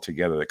 colleges all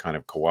together that kind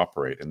of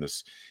cooperate in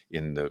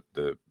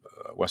the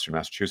Western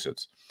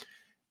Massachusetts.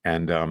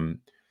 And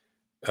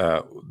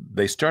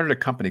they started a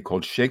company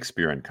called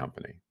Shakespeare and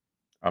Company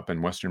up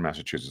in Western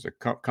Massachusetts,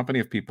 a company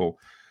of people,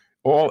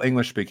 all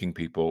English-speaking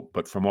people,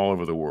 but from all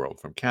over the world,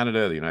 from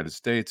Canada, the United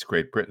States,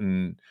 Great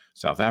Britain,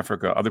 South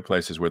Africa, other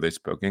places where they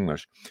spoke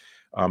English,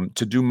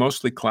 to do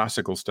mostly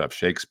classical stuff,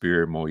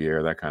 Shakespeare,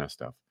 Moliere, that kind of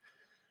stuff.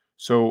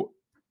 So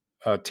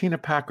Tina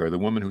Packer, the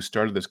woman who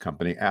started this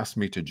company, asked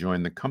me to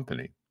join the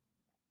company,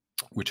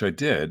 which I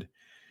did.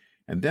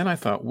 And then I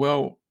thought,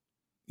 well,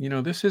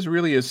 this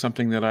really is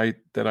something that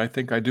I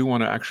think I do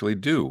want to actually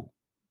do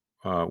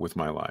with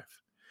my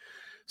life.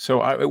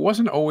 So it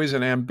wasn't always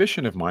an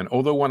ambition of mine,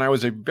 although when I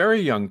was a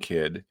very young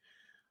kid,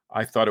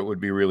 I thought it would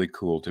be really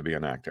cool to be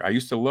an actor. I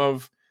used to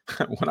love,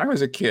 when I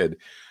was a kid,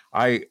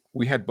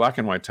 we had black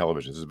and white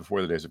televisions. This is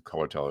before the days of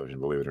color television,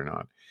 believe it or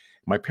not.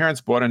 My parents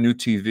bought a new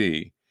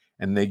TV,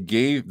 and they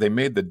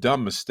made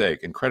the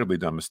incredibly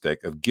dumb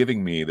mistake of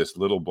giving me this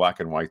little black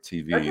and white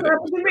TV. That's what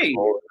happened to me.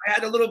 I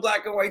had a little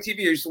black and white TV.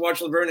 I used to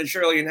watch Laverne and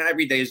Shirley and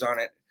Happy Days on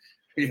it,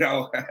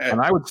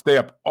 And I would stay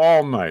up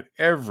all night,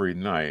 every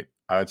night.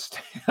 I would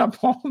stay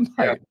up all night.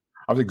 Yeah.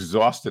 I was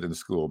exhausted in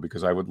school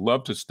because I would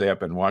love to stay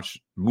up and watch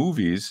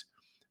movies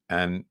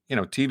and,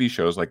 TV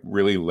shows like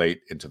really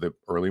late into the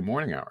early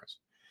morning hours.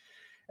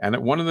 And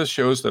one of the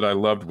shows that I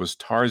loved was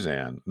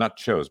Tarzan, not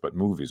shows, but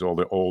movies, all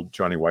the old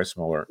Johnny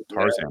Weissmuller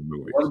Tarzan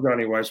movies. I love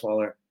Johnny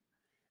Weissmuller.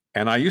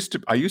 And I used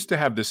to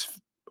have this,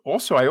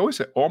 also, I always,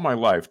 all my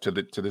life to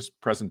this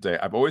present day,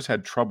 I've always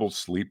had trouble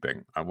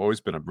sleeping. I've always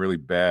been a really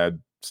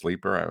bad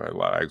sleeper.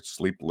 I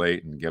sleep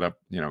late and get up,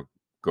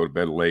 go to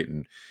bed late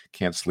and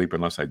can't sleep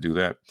unless I do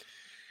that.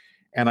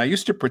 And I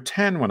used to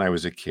pretend when I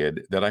was a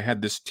kid that I had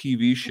this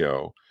TV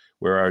show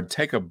where I would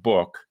take a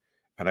book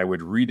and I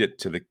would read it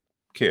to the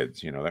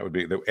kids. That would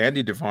be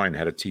Andy Devine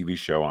had a TV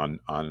show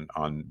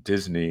on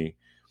Disney,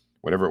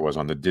 whatever it was,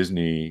 on the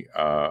Disney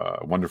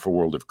Wonderful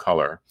World of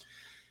Color.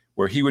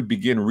 where he would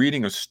begin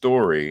reading a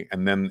story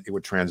and then it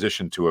would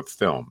transition to a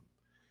film.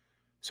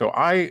 So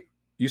I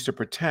used to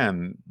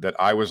pretend that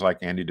I was like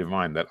Andy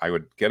Devine, that I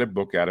would get a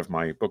book out of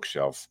my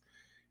bookshelf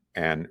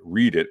and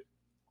read it,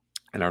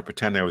 and I would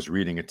pretend I was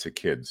reading it to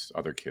kids,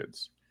 other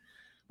kids,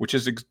 which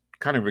is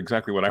kind of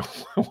exactly what I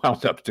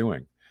wound up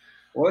doing.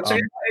 Well, let's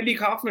say Andy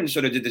Kaufman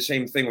sort of did the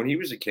same thing when he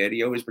was a kid.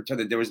 He always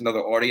pretended there was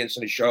another audience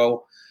in the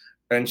show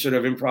and sort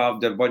of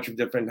improv a bunch of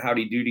different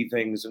howdy doody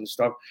things and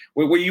stuff.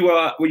 Were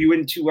you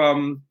into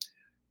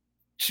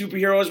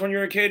superheroes when you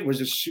were a kid? Was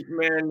it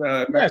Superman?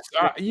 Yes,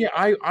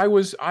 I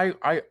was.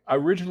 I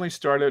originally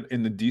started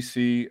in the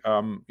DC,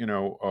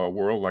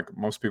 world. Like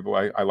most people,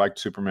 I liked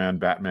Superman,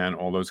 Batman,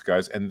 all those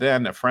guys. And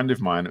then a friend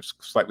of mine,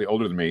 slightly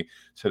older than me,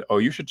 said, "Oh,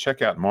 you should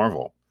check out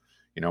Marvel.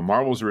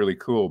 Marvel's really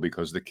cool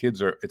because the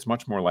kids it's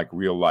much more like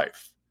real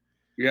life."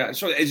 Yeah.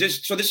 So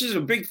this is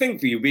a big thing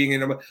for you being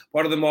in a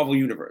part of the Marvel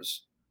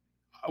universe?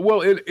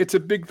 Well, it's a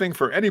big thing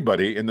for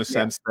anybody in the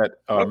sense that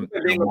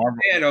being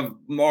a fan of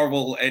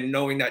Marvel and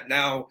knowing that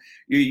now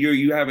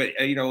you have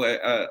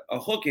a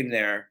hook in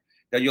there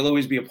that you'll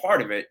always be a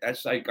part of it.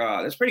 That's like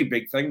that's a pretty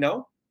big thing,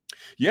 no?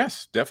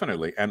 Yes,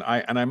 definitely. And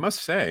I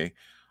must say,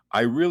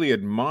 I really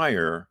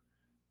admire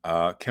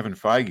Kevin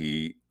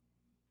Feige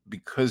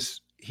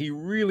because he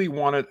really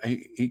wanted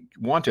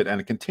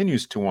and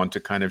continues to want to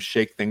kind of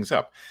shake things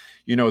up.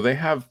 They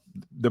have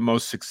the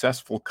most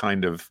successful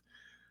kind of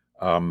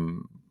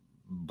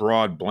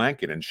broad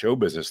blanket in show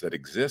business that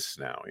exists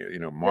now.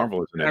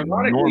 Marvel is an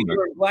enormous.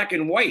 You're in black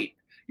and white.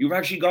 You've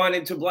actually gone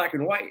into black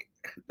and white.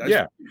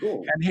 That's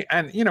cool.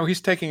 And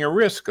he's taking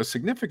a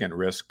significant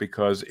risk,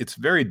 because it's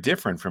very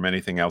different from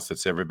anything else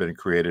that's ever been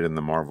created in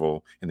the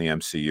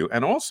MCU.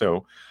 And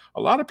also, a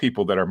lot of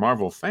people that are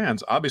Marvel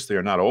fans obviously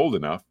are not old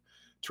enough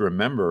to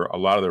remember a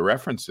lot of the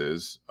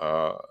references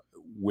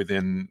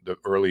within the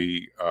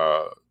early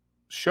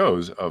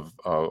shows of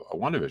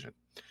Wandavision.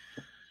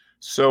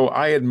 So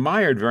I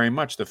admired very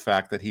much the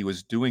fact that he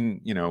was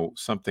doing,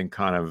 something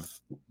kind of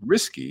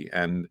risky,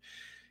 and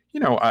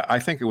I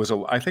think it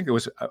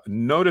was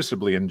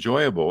noticeably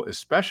enjoyable,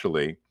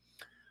 especially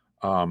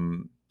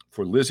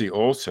for Lizzie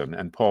Olsen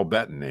and Paul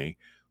Bettany,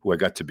 who I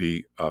got to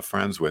be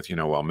friends with,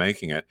 while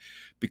making it,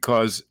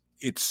 because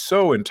it's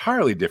so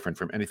entirely different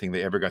from anything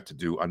they ever got to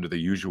do under the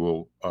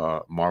usual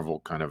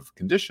Marvel kind of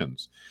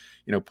conditions.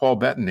 Paul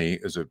Bettany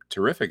is a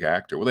terrific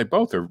actor. Well, they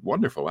both are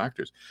wonderful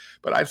actors,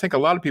 but I think a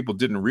lot of people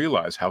didn't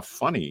realize how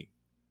funny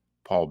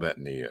Paul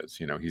Bettany is.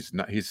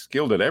 He's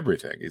skilled at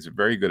everything. He's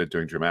very good at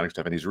doing dramatic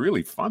stuff, and he's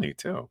really funny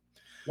too.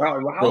 Wow,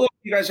 how long do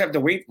you guys have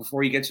to wait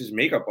before he gets his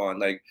makeup on?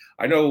 Like,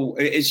 I know,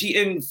 is he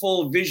in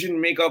full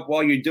Vision makeup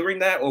while you're doing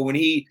that, or when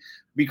he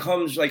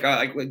becomes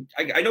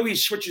I know he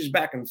switches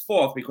back and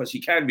forth because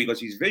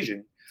he's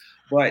Vision,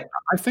 but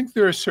I think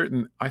there are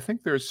certain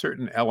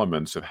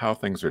elements of how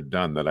things are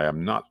done that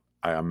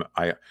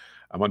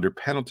I'm under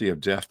penalty of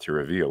death to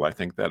reveal. I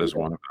think that is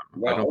one of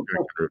them. Well, I don't think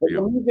I can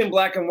reveal. When he's in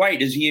black and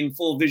white, is he in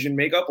full Vision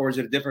makeup, or is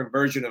it a different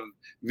version of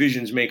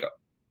Vision's makeup?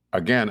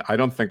 Again, I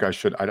don't think I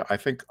should. I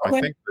think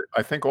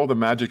all the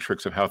magic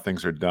tricks of how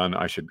things are done,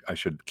 I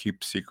should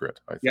keep secret.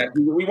 Yeah,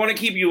 we want to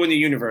keep you in the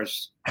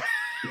universe.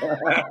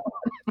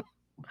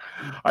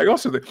 I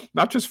also think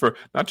not just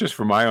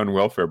for my own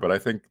welfare, but I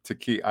think to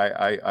keep.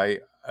 I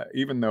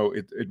even though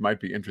it might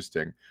be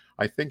interesting,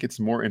 I think it's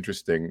more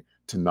interesting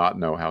to not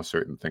know how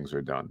certain things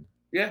are done.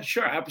 Yeah,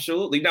 sure,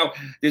 absolutely. Now,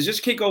 does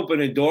this kick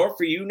open a door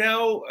for you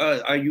now?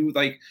 Are you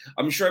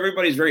I'm sure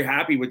everybody's very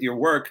happy with your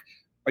work.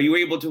 Are you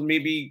able to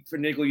maybe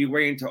finagle your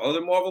way into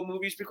other Marvel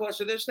movies because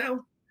of this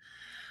now?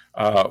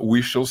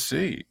 We shall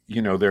see.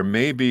 There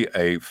may be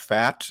a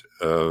fat,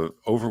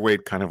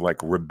 overweight, kind of like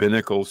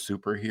rabbinical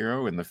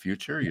superhero in the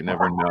future. You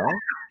never know.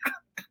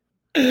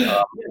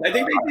 I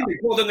think they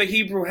called him the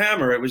Hebrew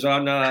Hammer. It was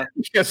on.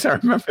 Yes, I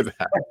remember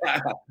that.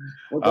 I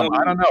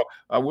don't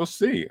know. We'll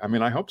see. I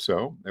mean, I hope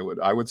so.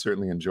 I would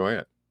certainly enjoy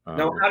it.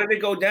 Now, how did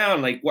it go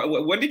down?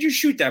 When did you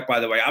shoot that? By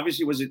the way,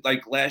 obviously, was it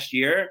last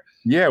year?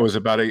 Yeah, it was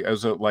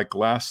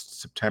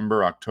last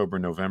September, October,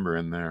 November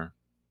in there.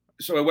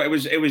 So it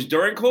was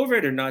during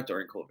COVID or not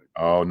during COVID?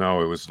 Oh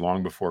no, it was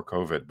long before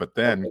COVID. But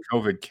then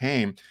COVID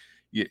came.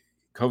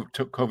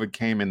 COVID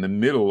came in the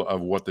middle of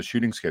what the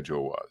shooting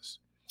schedule was.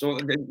 So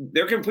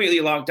they're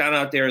completely locked down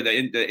out there.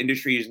 The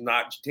industry is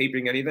not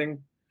taping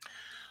anything.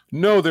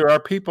 No, there are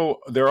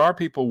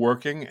people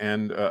working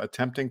and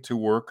attempting to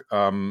work.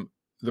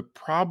 The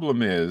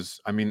problem is,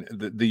 I mean,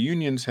 the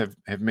unions have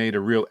made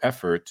a real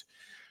effort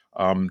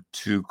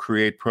to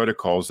create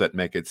protocols that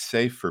make it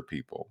safe for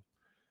people.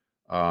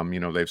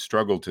 They've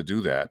struggled to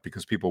do that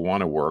because people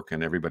want to work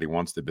and everybody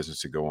wants the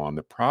business to go on.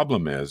 The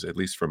problem is, at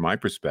least from my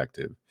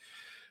perspective,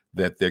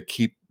 that there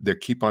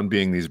keep on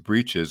being these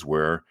breaches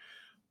where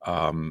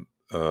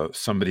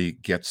somebody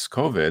gets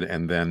COVID,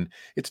 and then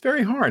it's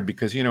very hard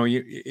because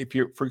if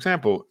you're, for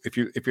example, if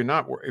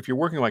you're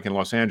working like in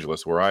Los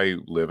Angeles, where I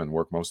live and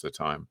work most of the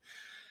time,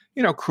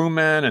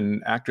 crewmen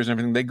and actors and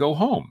everything, they go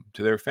home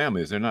to their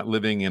families. They're not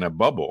living in a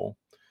bubble.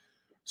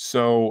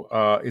 So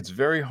it's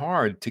very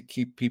hard to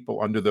keep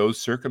people under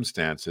those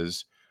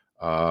circumstances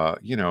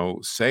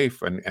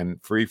safe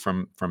and free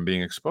from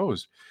being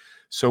exposed.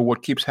 So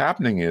what keeps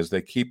happening is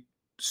they keep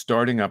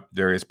starting up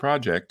various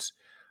projects,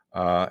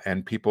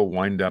 and people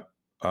wind up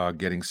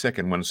getting sick.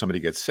 And when somebody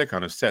gets sick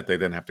on a set, they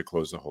then have to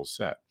close the whole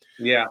set.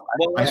 Yeah.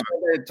 Well, that's why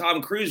the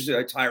Tom Cruise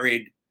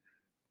tirade.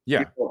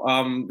 Yeah.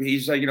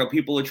 He's like,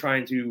 people are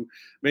trying to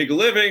make a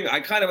living. I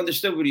kind of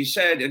understood what he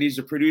said, and he's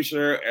a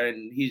producer,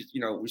 and he's,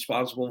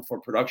 responsible for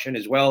production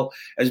as well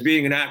as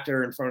being an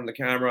actor in front of the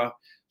camera.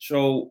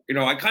 So,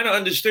 I kind of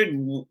understood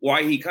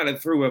why he kind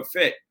of threw a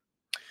fit.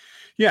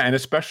 Yeah, and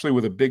especially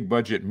with a big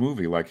budget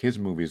movie like his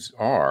movies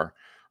are,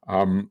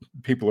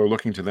 people are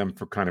looking to them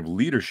for kind of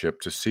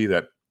leadership to see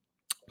that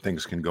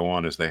things can go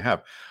on as they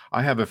have.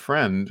 I have a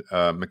friend,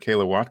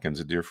 Michaela Watkins,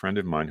 a dear friend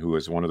of mine, who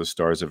is one of the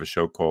stars of a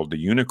show called The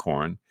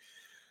Unicorn,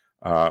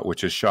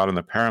 which is shot on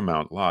the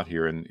Paramount lot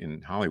here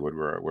in Hollywood,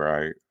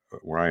 where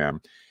I am.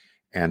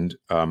 And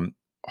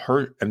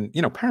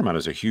Paramount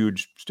is a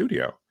huge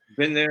studio.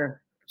 Been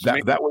there. Yeah.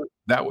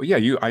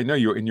 I know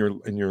you in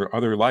your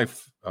other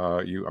life.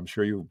 I'm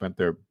sure you've been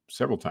there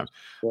several times.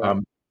 Yeah.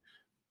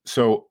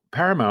 So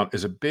Paramount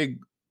is a big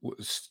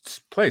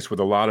place with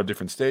a lot of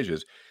different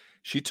stages.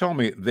 She told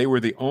me they were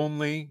the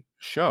only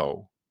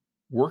show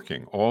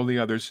working. All the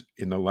others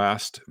in the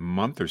last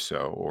month or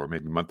so, or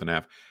maybe month and a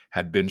half,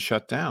 had been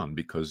shut down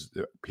because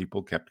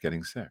people kept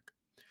getting sick.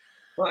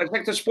 Well, it's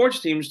like the sports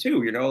teams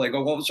too, like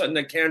all of a sudden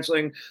they're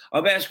canceling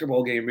a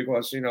basketball game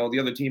because, the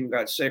other team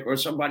got sick, or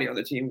somebody on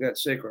the team got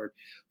sick, or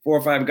 4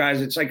 or 5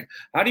 guys. It's like,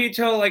 how do you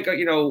tell like, a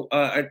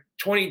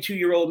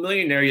 22-year-old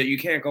millionaire that you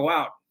can't go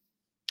out?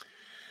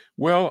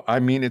 Well, I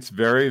mean, it's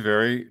very,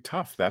 very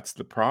tough. That's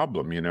the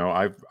problem.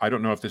 I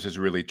don't know if this is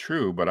really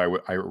true, but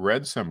I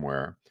read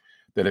somewhere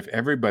that if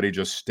everybody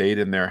just stayed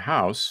in their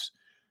house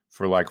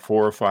for like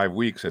 4 or 5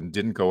 weeks and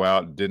didn't go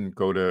out, didn't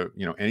go to,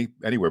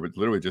 anywhere, but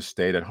literally just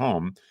stayed at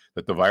home,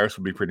 that the virus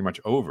would be pretty much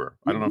over.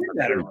 I don't know if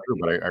that's really true,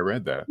 but I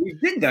read that. We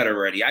did that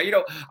already. I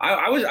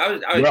was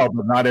well,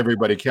 but not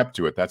everybody kept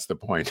to it. That's the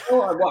point.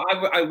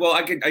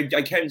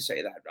 I can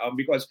say that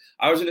because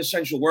I was an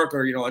essential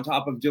worker. On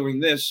top of doing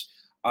this,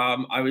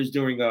 I was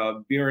doing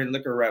a beer and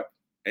liquor rep,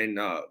 and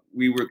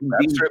we were.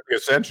 That's certainly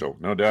essential,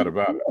 no doubt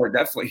about it. Or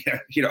definitely,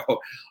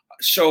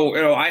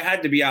 So I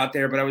had to be out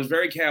there, but I was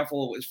very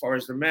careful as far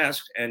as the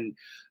mask and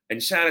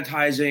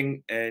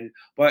sanitizing,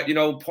 but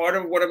part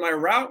of what my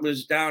route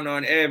was down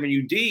on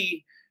Avenue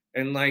D,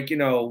 and like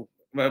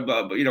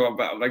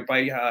like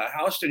by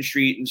Houston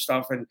Street and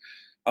stuff, and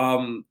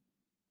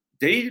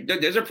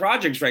there's a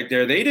projects right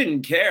there. They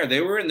didn't care. They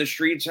were in the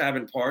streets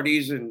having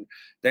parties, and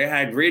they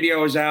had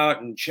radios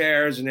out and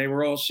chairs, and they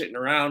were all sitting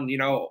around.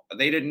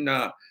 They didn't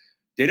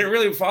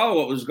really follow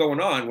what was going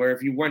on. Where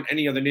if you went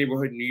any other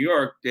neighborhood in New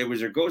York, there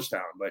was a ghost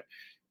town. But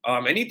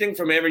anything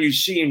from Avenue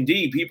C and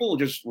D, people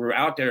just were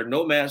out there,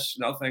 no mess,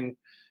 nothing.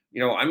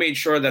 I made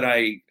sure that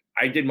I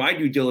did my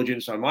due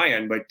diligence on my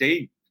end, but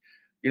they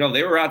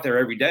were out there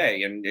every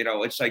day, and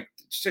it's like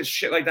it's just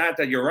shit like that.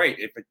 That you're right.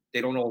 If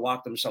they don't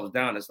lock themselves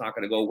down, it's not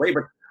going to go away.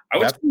 But I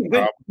was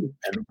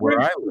and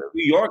where I live,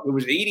 New York, it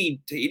was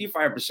 80 to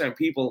 85%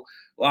 people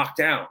locked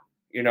down.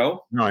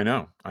 No, I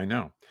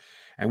know.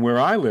 And where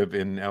I live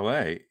in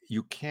LA,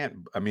 you can't.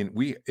 I mean,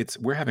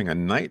 we're having a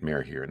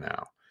nightmare here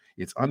now.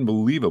 It's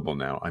unbelievable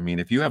now. I mean,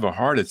 if you have a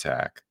heart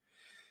attack,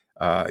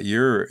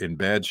 you're in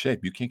bad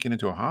shape. You can't get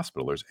into a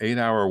hospital. There's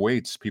 8-hour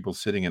waits. People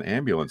sitting in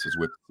ambulances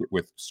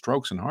with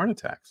strokes and heart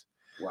attacks.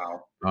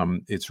 Wow.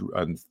 It's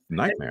a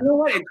nightmare. You know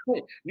what?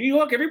 New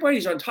York,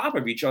 everybody's on top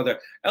of each other.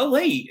 LA,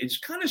 it's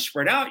kind of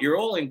spread out. You're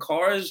all in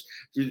cars.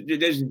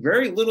 There's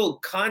very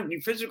little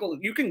physical.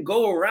 You can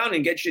go around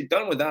and get shit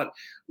done without.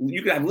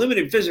 You can have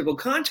limited physical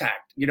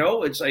contact.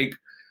 It's like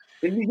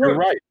in New York, you're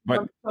right,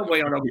 but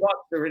subway on a bus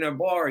or in a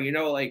bar.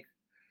 Like.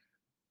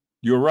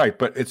 You're right,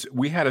 but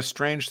we had a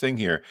strange thing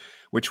here,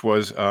 which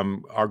was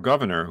our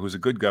governor, who's a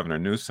good governor,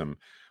 Newsom,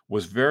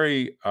 was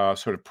very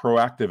sort of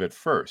proactive at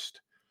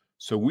first.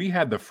 So we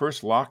had the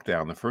first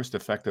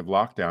effective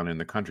lockdown in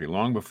the country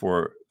long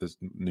before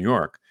New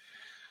York,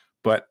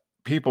 but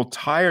people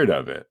tired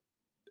of it.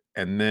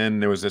 And then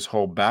there was this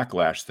whole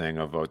backlash thing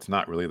of, it's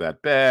not really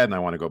that bad, and I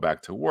want to go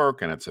back to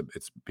work, and it's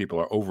people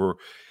are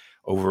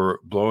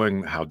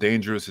overblowing how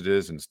dangerous it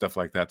is and stuff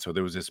like that. So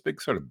there was this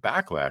big sort of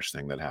backlash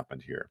thing that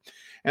happened here.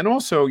 And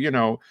also,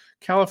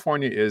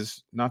 California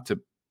is, not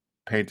to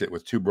paint it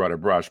with too broad a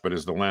brush, but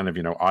is the land of,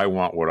 I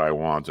want what I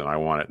want and I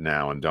want it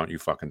now, and don't you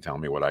fucking tell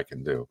me what I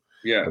can do.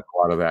 Yeah. There's a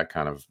lot of that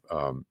kind of,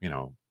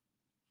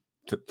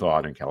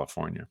 thought in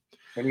California.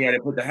 And he had to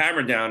put the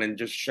hammer down and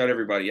just shut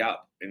everybody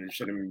up and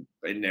shut them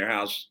in their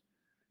house.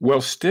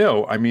 Well,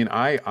 still, I mean,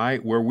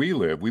 where we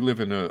live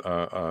in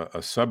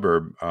a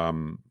suburb,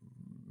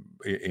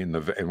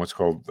 in what's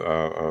called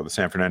the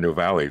San Fernando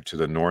Valley, to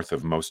the north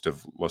of most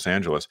of Los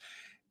Angeles,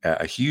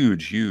 a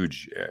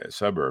huge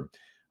suburb.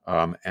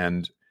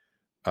 And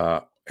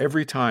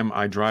every time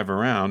I drive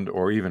around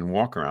or even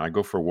walk around, I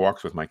go for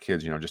walks with my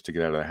kids, just to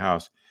get out of the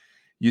house.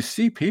 You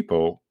see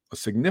people, a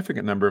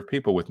significant number of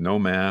people with no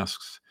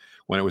masks.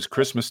 When it was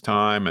Christmas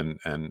time and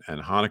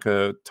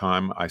Hanukkah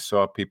time, I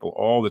saw people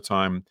all the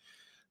time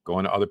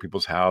going to other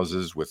people's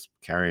houses with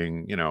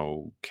carrying,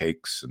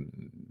 cakes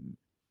and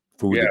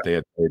food Yeah. that they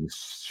had made and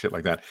shit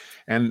like that.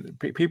 And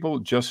people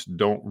just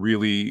don't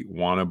really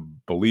want to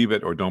believe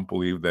it, or don't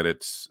believe that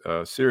it's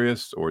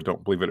serious, or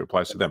don't believe it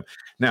applies to them.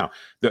 Now,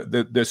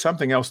 there's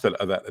something else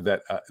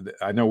that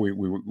I know we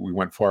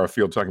went far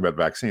afield talking about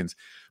vaccines,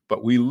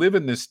 but we live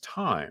in this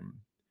time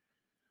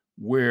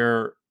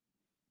where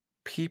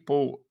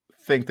people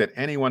think that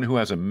anyone who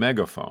has a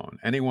megaphone,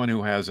 anyone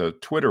who has a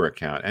Twitter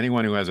account,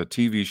 anyone who has a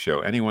TV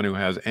show, anyone who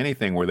has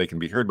anything where they can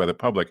be heard by the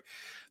public,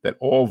 that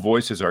all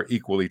voices are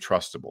equally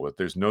trustable, that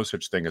there's no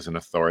such thing as an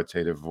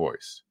authoritative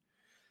voice.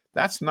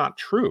 That's not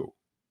true.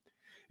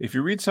 If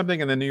you read something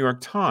in the New York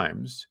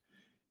Times,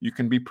 you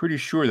can be pretty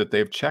sure that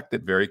they've checked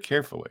it very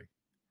carefully.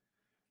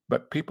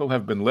 But people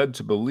have been led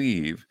to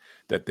believe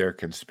that there are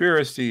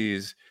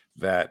conspiracies,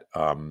 that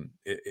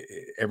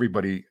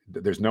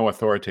there's no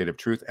authoritative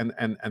truth.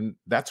 And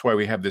that's why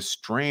we have this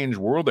strange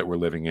world that we're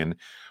living in,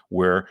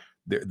 where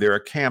there are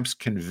camps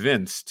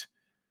convinced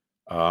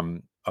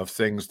of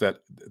things that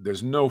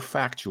there's no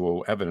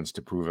factual evidence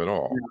to prove at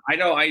all. I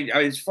know.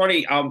 It's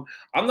funny. I'm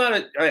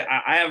not.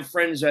 I have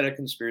friends that are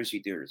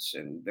conspiracy theorists,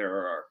 and there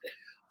are.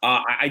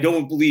 I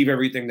don't believe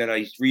everything that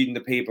I read in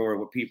the paper or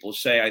what people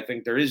say. I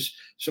think there is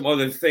some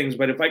other things,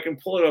 but if I can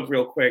pull it up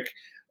real quick,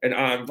 and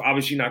I'm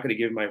obviously not going to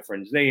give my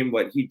friend's name,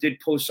 but he did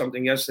post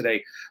something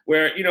yesterday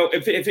where,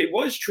 if it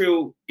was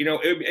true,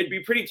 it'd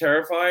be pretty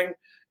terrifying.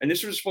 And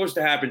this was supposed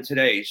to happen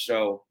today.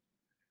 So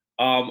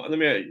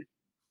okay.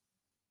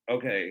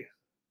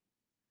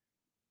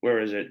 Where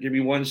is it? Give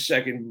me 1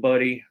 second,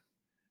 buddy.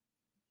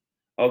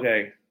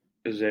 Okay.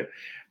 This is it.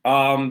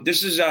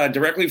 This is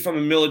directly from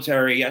the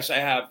military. Yes, I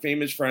have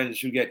famous friends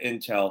who get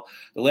intel.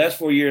 The last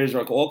 4 years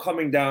are all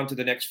coming down to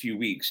the next few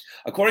weeks.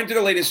 According to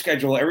the latest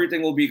schedule,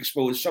 everything will be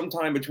exposed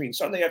sometime between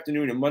Sunday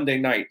afternoon and Monday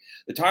night.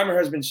 The timer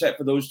has been set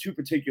for those 2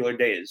 particular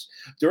days.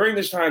 During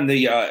this time,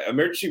 the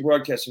emergency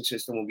broadcasting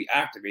system will be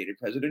activated.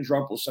 President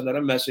Trump will send out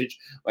a message.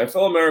 My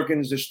fellow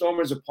Americans, the storm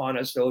is upon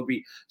us. There will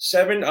be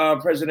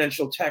 7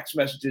 presidential text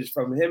messages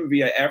from him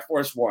via Air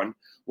Force One.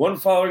 One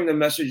following the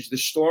message, the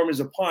storm is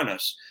upon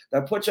us.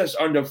 That puts us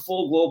under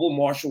full global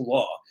martial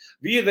law.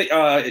 Via the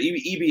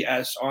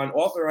EBS on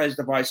authorized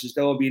devices,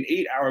 there will be an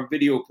 8-hour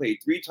video played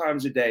 3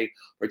 times a day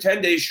for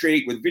 10 days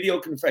straight, with video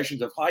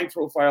confessions of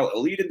high-profile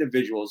elite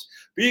individuals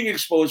being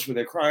exposed for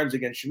their crimes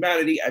against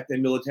humanity at their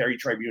military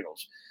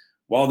tribunals.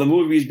 While the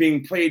movie is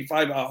being played,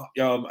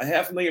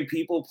 500,000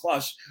 people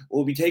plus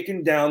will be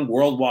taken down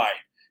worldwide.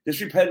 This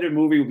repetitive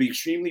movie will be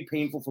extremely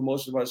painful for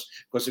most of us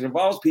because it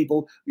involves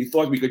people we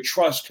thought we could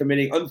trust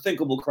committing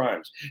unthinkable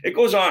crimes. It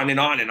goes on and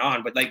on and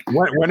on, but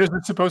when is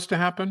it supposed to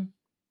happen?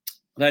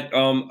 That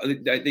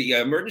the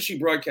emergency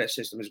broadcast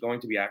system is going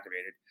to be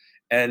activated,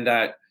 and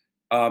that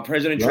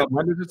President Trump.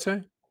 When does it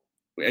say?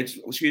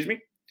 Excuse me.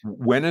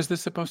 When is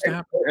this supposed to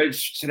happen?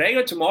 It's today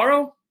or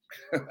tomorrow.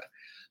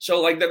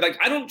 So I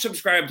don't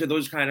subscribe to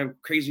those kind of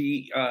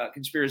crazy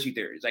conspiracy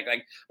theories. Like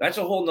that's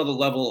a whole nother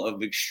level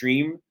of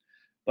extreme.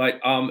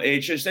 But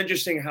it's just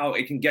interesting how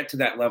it can get to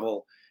that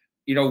level,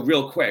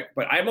 real quick.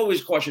 But I'm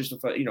always cautious to,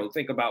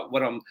 think about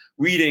what I'm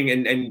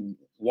reading and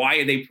why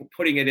are they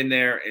putting it in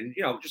there. And,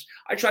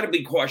 I try to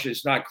be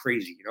cautious, not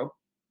crazy,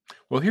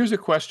 Well, here's a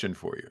question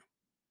for you.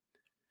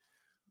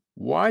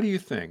 Why do you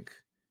think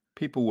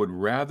people would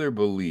rather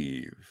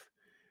believe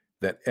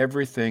that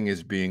everything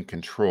is being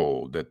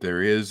controlled, that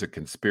there is a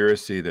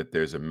conspiracy, that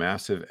there's a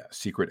massive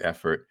secret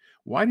effort?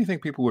 Why do you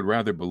think people would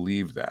rather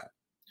believe that?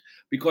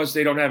 Because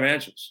they don't have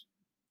answers.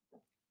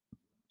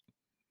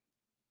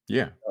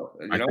 Yeah,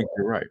 I think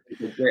you're right.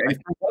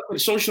 With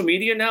social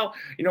media now,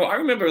 I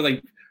remember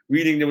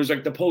reading, there was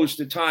the Post,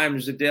 the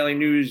Times, the Daily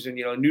News, and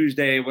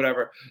Newsday,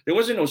 whatever. There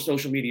wasn't no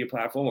social media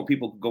platform where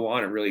people could go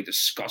on and really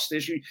discuss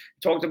this. You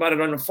talked about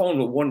it on the phone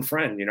with one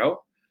friend,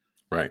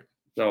 Right.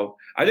 So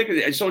I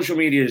think social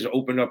media has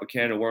opened up a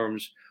can of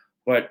worms.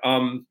 But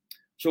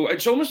so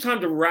it's almost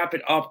time to wrap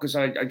it up because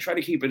I try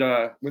to keep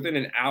it within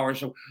an hour.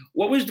 So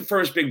what was the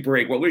first big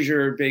break? What was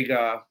your big,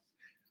 oh,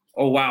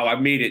 wow, I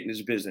made it in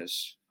this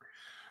business?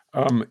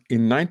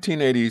 In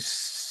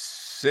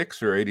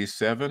 1986 or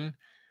 87,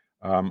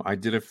 I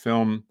did a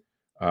film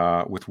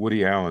with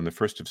Woody Allen, the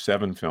first of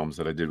 7 films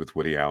that I did with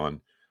Woody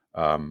Allen,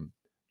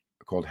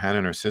 called Hannah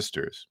and Her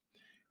Sisters.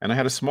 And I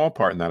had a small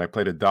part in that. I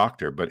played a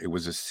doctor, but it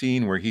was a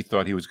scene where he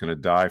thought he was going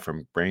to die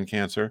from brain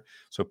cancer.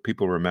 So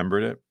people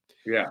remembered it.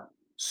 Yeah.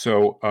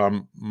 So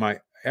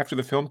after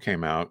the film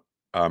came out,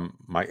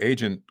 my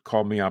agent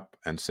called me up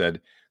and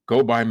said,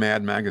 "Go buy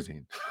Mad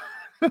Magazine."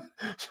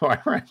 So I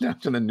ran down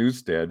to the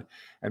newsstand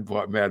and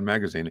bought Mad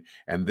Magazine.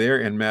 And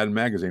there in Mad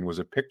Magazine was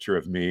a picture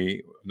of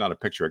me, not a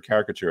picture, a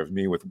caricature of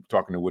me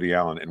talking to Woody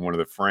Allen in one of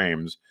the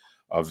frames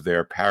of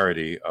their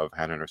parody of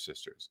Hannah and Her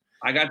Sisters.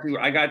 I got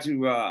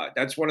to,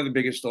 that's one of the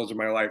biggest stories of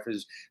my life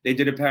is they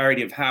did a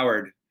parody of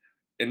Howard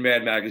in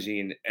Mad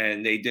Magazine.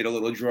 And they did a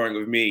little drawing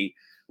of me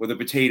with a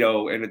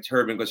potato and a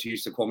turban because he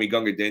used to call me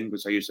Gunga Din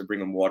because I used to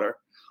bring him water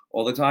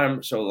all the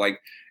time. So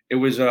it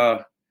was,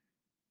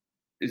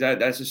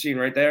 that's the scene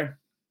right there.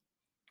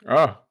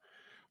 Oh,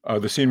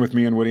 The scene with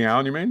me and Woody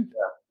Allen, you mean?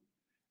 Yeah.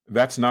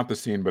 That's not the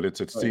scene, but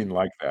it's a Right. scene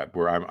like that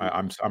where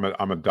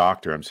I'm a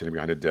doctor. I'm sitting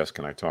behind a desk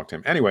and I talk to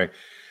him. Anyway,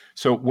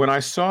 so when I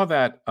saw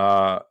that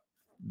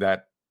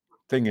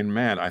thing in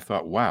Man, I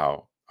thought,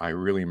 wow, I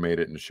really made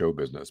it in show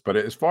business. But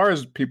as far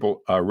as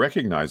people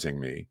recognizing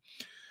me,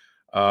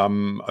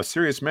 A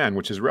Serious Man,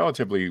 which is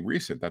relatively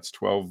recent, that's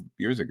 12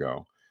 years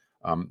ago,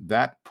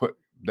 that put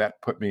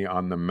me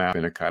on the map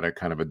in a kind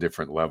of a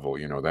different level.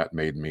 That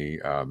made me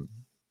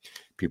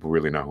people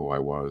really know who I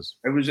was.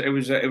 It was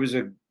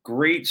a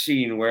great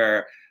scene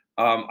where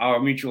our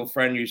mutual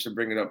friend used to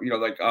bring it up.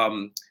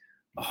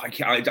 Oh, I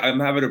can't. I'm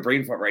having a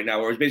brain fart right now.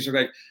 Where it was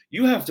basically like,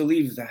 you have to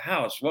leave the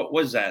house. What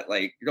was that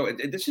like?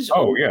 This is.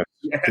 Oh yeah,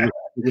 Yeah.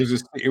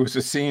 it was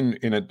a scene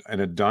in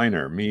a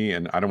diner. Me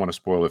and I don't want to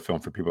spoil the film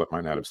for people that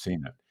might not have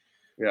seen it.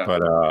 Yeah.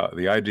 But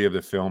the idea of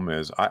the film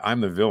is I'm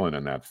the villain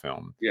in that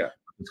film. Yeah.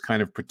 It's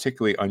kind of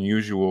particularly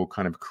unusual,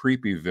 kind of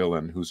creepy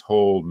villain whose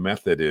whole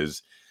method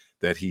is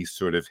that he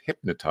sort of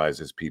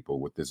hypnotizes people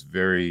with this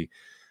very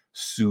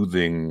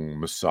soothing,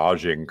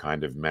 massaging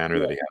kind of manner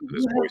that he has in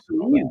his You have voice.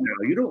 to leave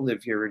now. You don't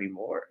live here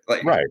anymore.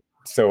 Like, Right.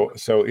 So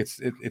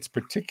it's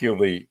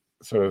particularly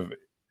sort of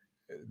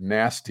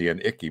nasty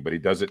and icky, but he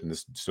does it in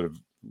this sort of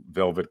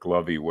velvet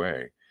glovey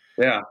way.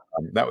 yeah.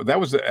 That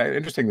was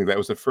interestingly, that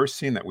was the first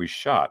scene that we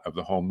shot of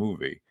the whole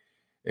movie.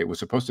 It was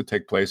supposed to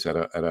take place at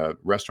a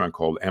restaurant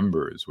called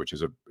Embers, which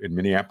is in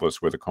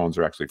Minneapolis, where the Coens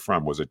are actually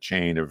from, was a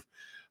chain of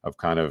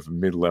kind of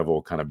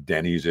mid-level, kind of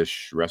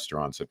Denny's-ish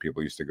restaurants that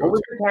people used to go What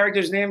was to. the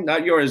character's name?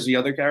 Not yours. The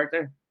other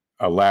character.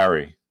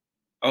 Larry.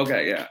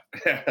 Okay. Yeah.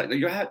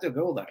 You have to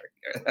go there.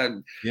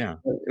 And Yeah.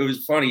 it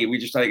was funny. We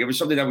just it was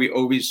something that we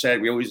always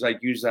said. We always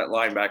used that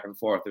line back and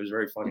forth. It was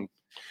very funny.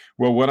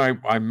 Well, when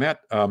I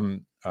met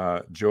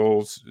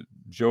Joel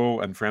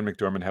and Fran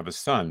McDormand have a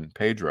son,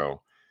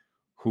 Pedro,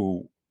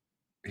 who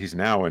he's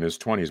now in his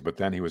 20s, but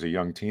then he was a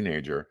young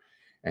teenager,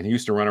 and he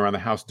used to run around the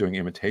house doing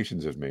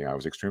imitations of me. I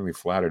was extremely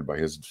flattered by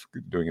his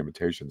doing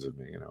imitations of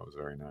me. It was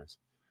very nice.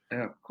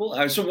 Yeah, cool.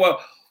 So,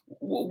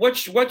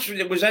 what's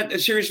was that A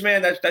Serious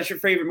Man? That's your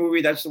favorite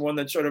movie. That's the one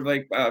that sort of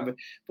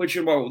put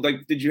you more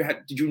like. Did you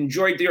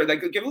enjoy give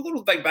a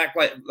little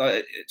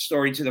backlight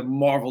story to the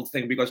Marvel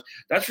thing, because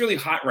that's really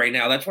hot right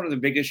now. That's one of the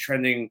biggest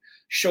trending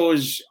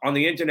shows on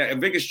the internet, the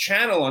biggest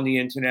channel on the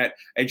internet.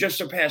 It just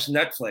surpassed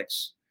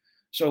Netflix.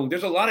 So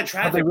there's a lot of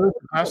traffic. They really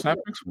surpassed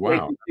Netflix?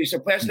 Wow. They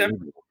surpassed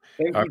Netflix.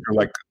 After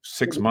like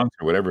 6 months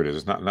or whatever it is.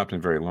 It's not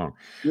been very long.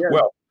 Yeah.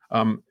 Well,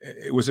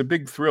 it was a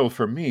big thrill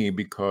for me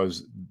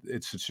because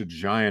it's such a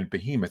giant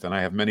behemoth, and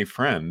I have many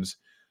friends,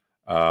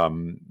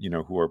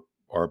 who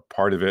are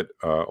part of it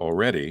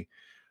already.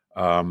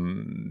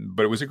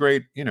 But it was a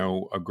great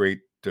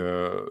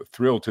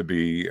thrill to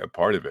be a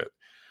part of it.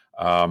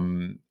 I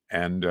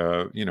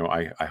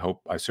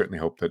certainly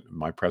hope that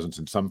my presence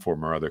in some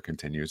form or other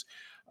continues.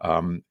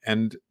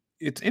 And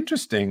it's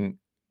interesting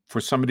for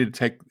somebody to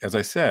take, as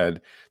I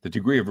said, the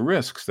degree of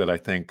risks that I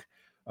think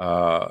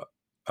are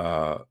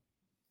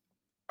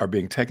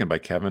being taken by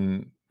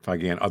Kevin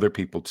Feige and other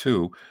people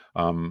too,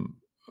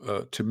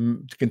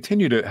 to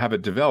continue to have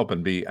it develop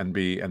and be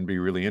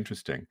really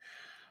interesting.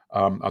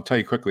 I'll tell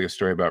you quickly a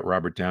story about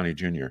Robert Downey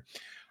Jr.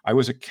 I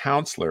was a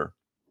counselor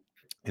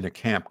in a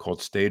camp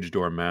called Stage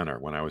Door Manor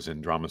when I was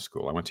in drama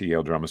school. I went to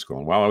Yale Drama School,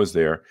 and while I was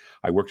there,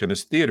 I worked in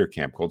this theater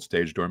camp called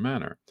Stage Door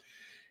Manor.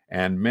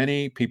 And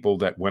many people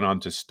that went on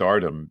to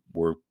stardom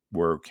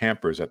were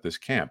campers at this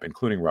camp,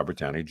 including Robert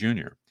Downey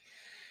Jr.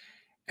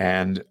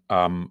 And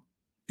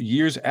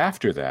years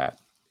after that,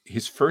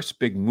 his first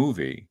big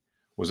movie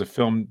was a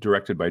film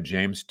directed by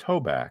James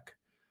Toback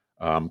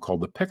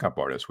called The Pickup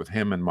Artist, with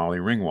him and Molly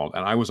Ringwald.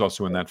 And I was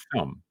also in that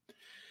film.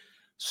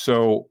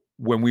 So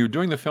when we were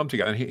doing the film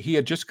together, he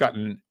had just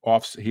gotten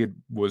off.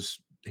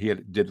 He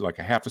did like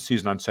a half a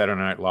season on Saturday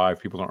Night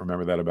Live. People don't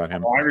remember that about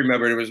him. Oh, I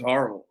remember it. It was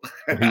horrible.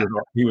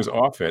 he was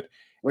off it.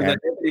 With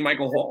Anthony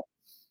Michael Hall.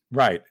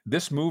 Right.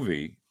 This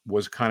movie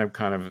was kind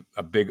of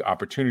a big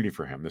opportunity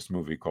for him. This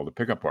movie called The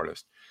Pickup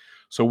Artist.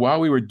 So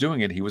while we were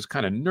doing it, he was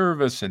kind of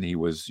nervous, and he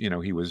was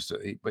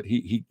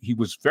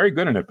very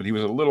good in it, but he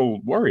was a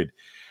little worried.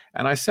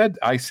 And I said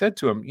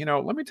to him,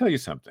 let me tell you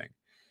something.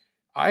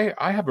 I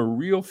have a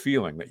real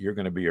feeling that you're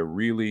going to be a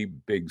really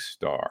big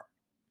star.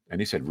 And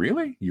he said,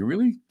 really? You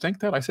really think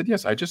that? I said,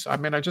 yes. I just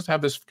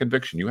have this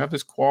conviction. You have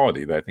this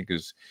quality that I think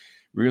is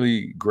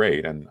really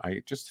great. And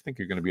I just think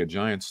you're going to be a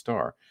giant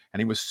star.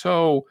 And he was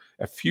so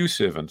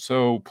effusive and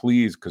so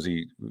pleased because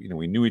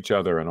we knew each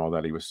other and all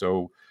that. He was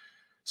so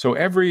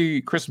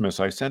every Christmas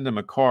I send him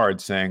a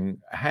card saying,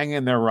 hang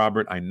in there,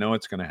 Robert. I know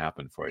it's going to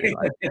happen for you.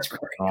 It's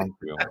great.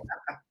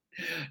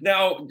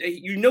 Now,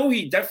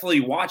 he definitely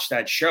watched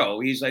that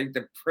show. He's like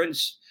the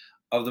prince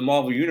of the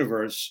Marvel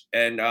Universe.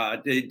 And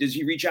does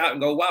he reach out and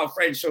go, wow,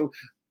 Fred, so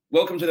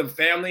welcome to the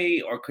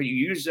family? Or could you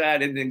use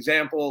that as an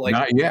example? Like,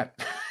 not yet.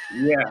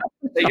 Yeah.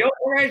 Say,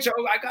 all right, so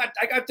I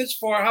got this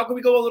far. How can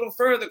we go a little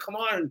further? Come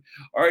on.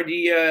 RD,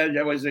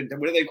 what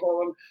do they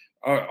call him?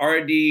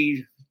 RD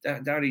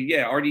Downey,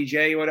 yeah,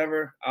 RDJ,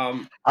 whatever.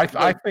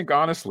 I think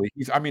honestly,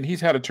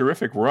 he's had a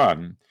terrific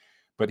run.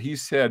 but he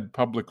said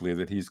publicly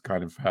that he's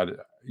kind of had,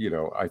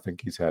 I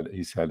think he's had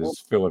his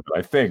fill of it.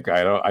 I think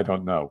I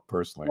don't know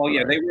personally. Well,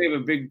 yeah, they wave a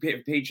big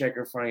paycheck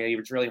in front of you.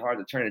 It's really hard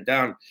to turn it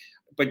down.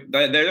 But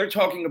they're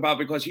talking about,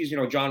 because he's,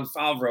 John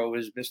Favreau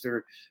is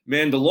Mr.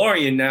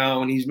 Mandalorian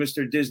now, and he's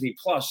Mr. Disney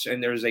Plus,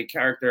 and there's a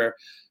character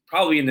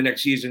probably in the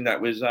next season that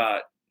was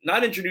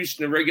not introduced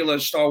in the regular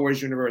Star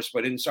Wars universe,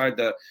 but inside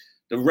the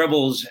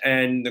Rebels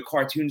and the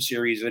cartoon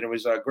series, and it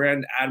was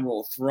Grand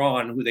Admiral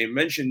Thrawn, who they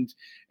mentioned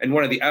in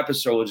one of the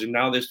episodes, and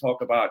now there's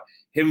talk about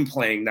him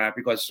playing that,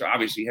 because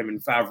obviously him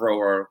and Favreau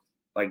are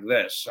like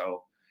this.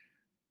 So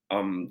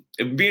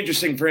it would be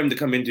interesting for him to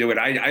come into it.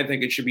 I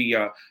think it should be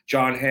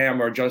John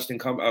Hamm or Justin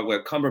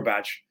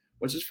Cumberbatch.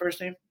 What's his first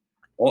name?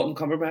 Alton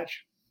Cumberbatch?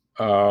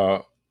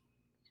 Oh,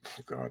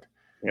 God.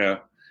 Yeah.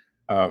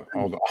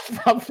 Hold on.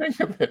 I'll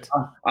think of it.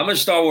 I'm a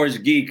Star Wars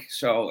geek,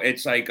 so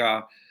it's like,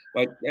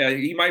 but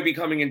he might be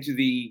coming into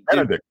the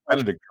Benedict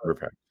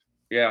Cumberbatch.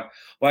 Yeah,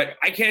 but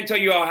I can't tell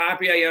you how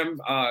happy I am.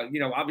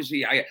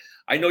 Obviously,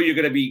 I know you're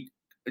going to be,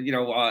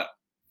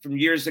 from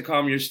years to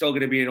come, you're still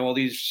going to be in all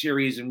these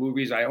series and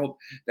movies. I hope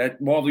that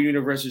Marvel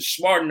Universe is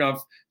smart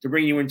enough to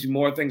bring you into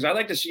more things. I'd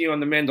like to see you on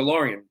The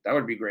Mandalorian. That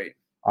would be great.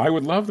 I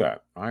would love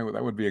that.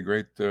 That would be a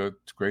great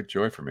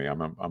joy for me.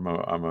 I'm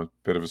a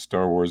bit of a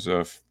Star Wars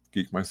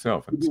geek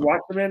myself. Did you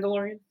watch The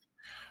Mandalorian?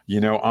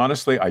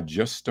 Honestly, I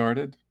just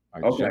started.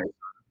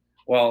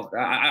 Well,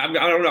 I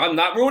don't know. I'm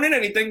not ruining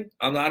anything.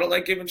 I don't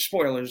like giving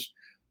spoilers.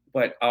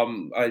 But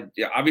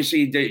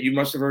obviously, you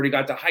must have already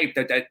got the hype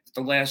that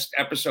the last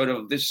episode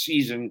of this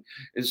season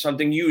is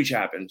something huge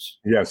happens.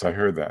 Yes, I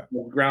heard that.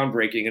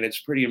 Groundbreaking, and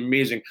it's pretty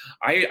amazing.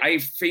 I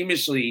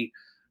famously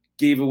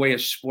gave away a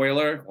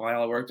spoiler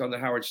while I worked on the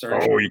Howard Stern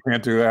show. Oh, you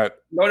can't do that.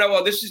 No.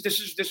 Well, this is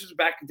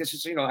back. This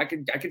is I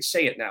could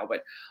say it now,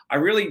 but I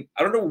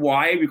don't know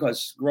why,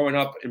 because growing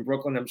up in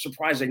Brooklyn, I'm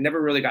surprised I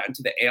never really got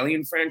into the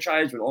Alien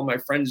franchise when all my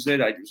friends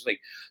did. I was like,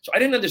 so I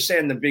didn't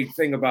understand the big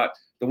thing about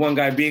the one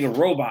guy being a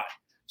robot.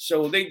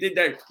 So they did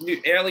that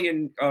new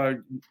Alien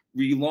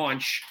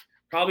relaunch,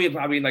 probably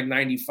in like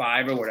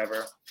 95 or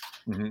whatever,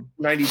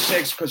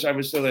 96, because I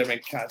was still there. My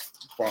cat,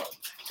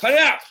 cut it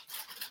out.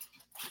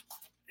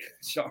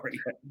 Sorry,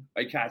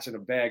 my cat's in a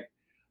bag.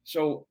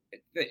 So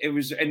it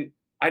was, and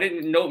I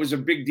didn't know it was a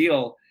big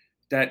deal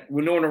that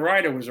Winona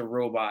Ryder was a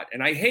robot.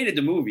 And I hated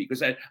the movie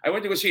because I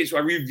went to go see it. So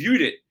I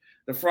reviewed it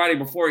the Friday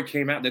before it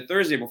came out, the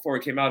Thursday before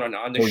it came out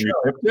on the show. You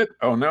tipped it?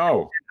 Oh,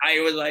 no. I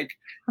was like,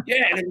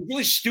 yeah, and it was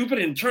really stupid.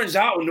 And it turns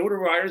out Winona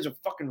Ryder is a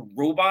fucking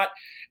robot.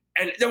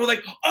 And they were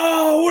like,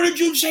 oh, what did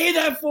you say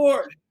that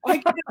for? I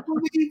can't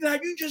believe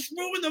that. You just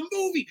ruined the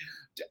movie.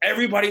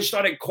 Everybody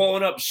started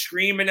calling up,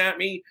 screaming at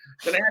me.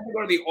 Then I had to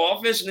go to the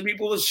office, and the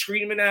people were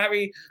screaming at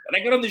me. And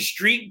I got on the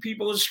street, and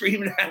people were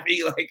screaming at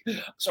me.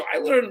 So I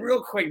learned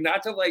real quick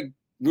not to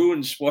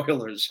ruin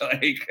spoilers,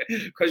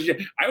 because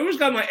I always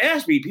got my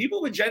ass beat.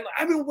 People would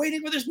I've been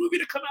waiting for this movie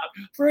to come out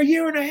for a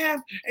year and a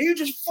half, and you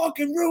just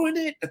fucking ruined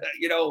it,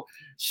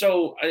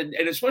 So, and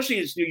especially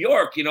it's New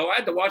York, I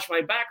had to watch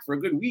my back for a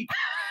good week.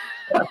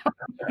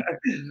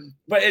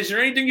 But is there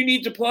anything you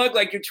need to plug,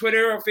 like your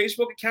Twitter or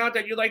Facebook account,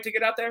 that you'd like to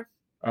get out there?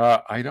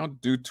 I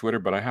don't do Twitter,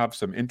 but I have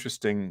some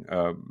interesting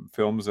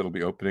films that'll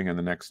be opening in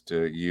the next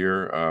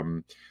year.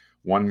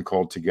 One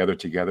called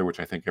Together, which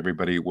I think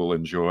everybody will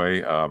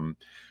enjoy.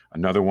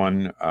 Another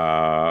one,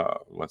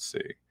 let's see.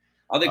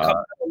 Are they coming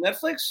on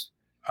Netflix?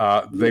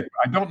 I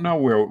don't know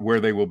where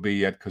they will be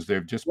yet, because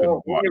they've just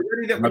been bought.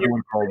 Another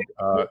one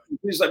called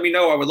please let me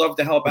know. I would love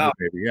to help out.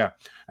 Baby, yeah.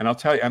 And I'll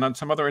tell you, and on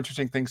some other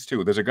interesting things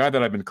too. There's a guy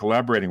that I've been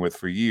collaborating with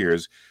for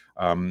years.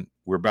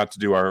 We're about to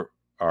do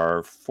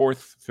our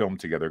fourth film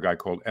together, a guy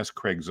called S.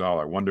 Craig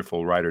Zoller,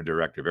 wonderful writer,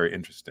 director, very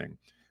interesting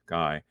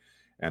guy.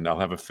 And I'll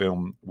have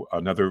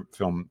another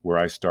film where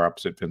I star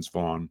opposite Vince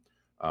Vaughn.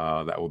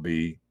 That will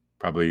be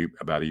probably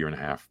about a year and a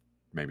half,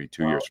 maybe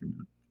 2 years from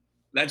now.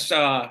 That's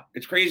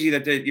it's crazy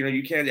that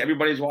you can't.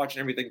 Everybody's watching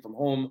everything from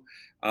home.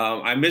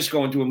 I miss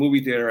going to a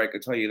movie theater. I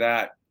could tell you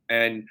that,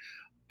 and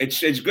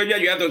it's good. Yeah,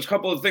 you have those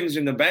couple of things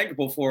in the bank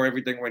before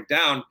everything went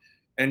down.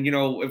 And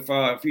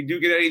if you do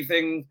get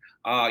anything,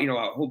 I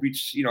hope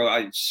it's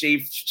a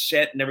safe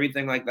set and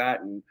everything like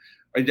that. And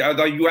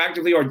are you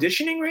actively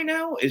auditioning right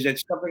now? Is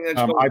it something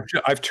that's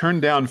I've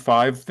turned down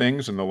 5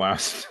 things in the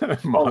last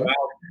month. Oh, wow.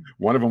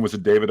 One of them was a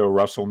David O.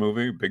 Russell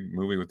movie, big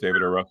movie with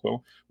David O.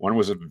 Russell. One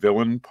was a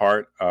villain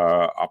part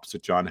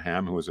opposite John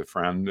Hamm, who was a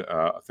friend.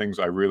 Things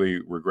I really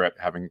regret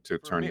having to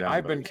turn down.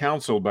 I've been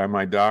counseled by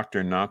my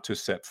doctor not to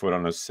set foot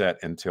on a set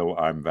until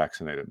I'm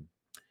vaccinated.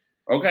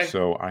 Okay.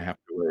 So I have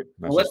to wait.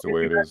 That's just the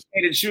way it is.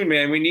 Vaccinated soon,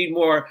 man. We need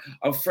more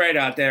of Fred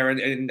out there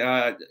in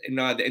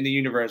the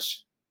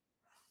universe.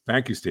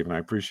 Thank you, Stephen. I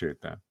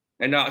appreciate that.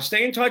 And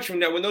stay in touch when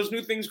those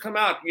new things come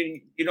out.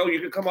 You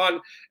can come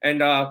on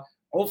and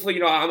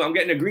hopefully, I'm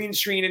getting a green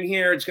screen in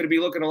here. It's going to be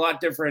looking a lot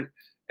different.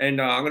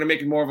 And I'm going to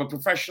make it more of a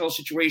professional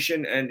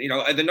situation. And,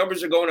 the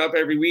numbers are going up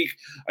every week.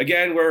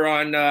 Again, we're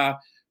on,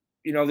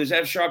 there's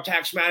F Sharp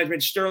Tax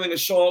Management, Sterling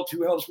Assault,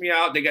 who helps me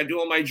out. They got to do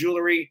all my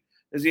jewelry.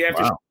 There's the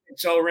After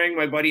Excel ring,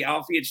 my buddy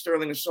Alfie at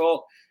Sterling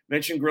Assault.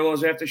 Mention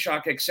Grillo's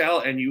Aftershock XL,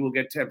 and you will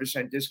get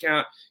 10%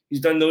 discount.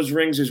 He's done those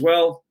rings as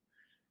well.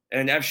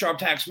 And F Sharp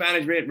Tax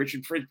Management,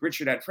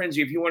 Richard at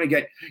Frenzy. If you want to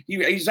get,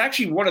 he's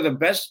actually one of the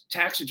best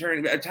tax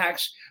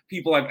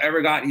people I've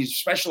ever got. He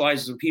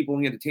specializes in people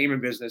in the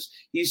entertainment business.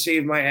 He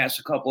saved my ass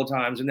a couple of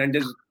times. And then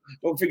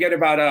don't forget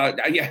about,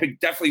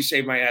 definitely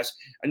saved my ass.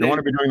 And you want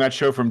to be doing that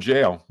show from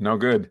jail. No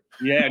good.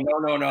 Yeah,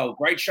 no.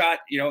 Bright Shot,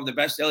 the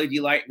best LED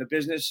light in the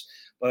business.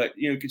 But,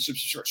 you can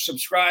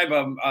subscribe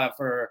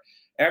for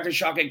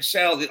Aftershock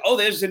XL. Oh,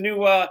 there's the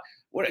new,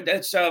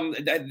 it's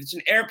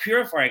an air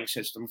purifying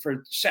system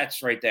for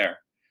sets right there.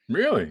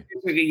 Really?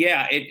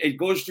 Yeah, it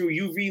goes through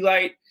UV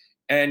light,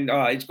 and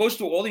it goes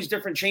through all these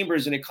different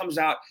chambers, and it comes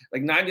out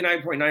like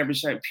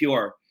 99.9%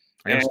 pure.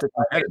 I gotta stick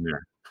my head in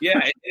there.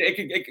 Yeah,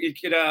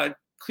 it could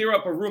clear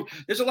up a room.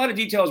 There's a lot of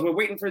details. We're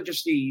waiting for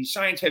just the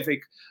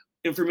scientific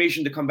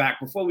information to come back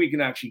before we can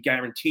actually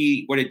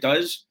guarantee what it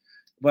does.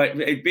 But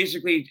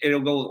it'll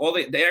go, all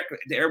the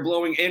air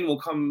blowing in will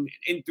come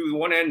in through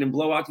one end and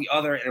blow out the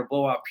other, and it'll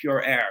blow out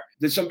pure air.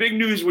 There's some big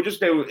news.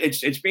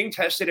 It's being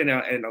tested in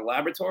a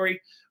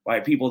laboratory by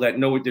people that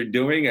know what they're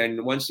doing.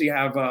 And once they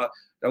have the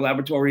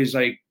laboratories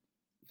like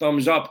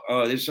thumbs up,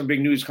 there's some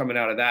big news coming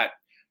out of that.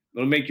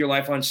 It'll make your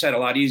life on set a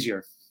lot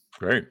easier.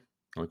 Great.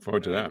 I look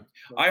forward to that.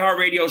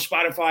 iHeartRadio,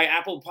 Spotify,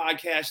 Apple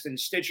Podcast, and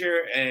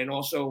Stitcher, and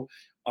also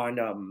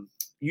on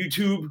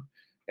YouTube.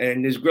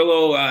 And there's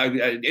Grillo,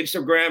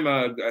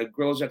 Instagram,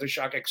 Grillo's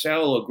Aftershock XL,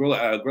 or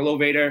Grillo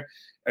Vader.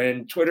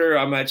 And Twitter,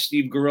 I'm at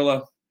Steve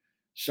Grillo.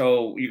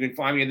 So you can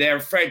find me there.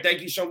 Fred, thank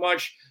you so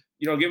much.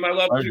 Give my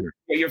love to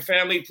your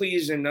family,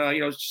 please. And,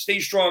 stay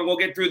strong. We'll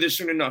get through this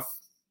soon enough.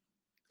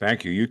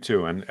 Thank you. You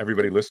too. And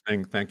everybody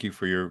listening, thank you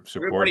for your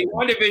support. Everybody,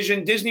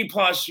 Wandavision, Disney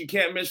Plus. You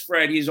can't miss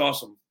Fred. He's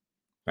awesome.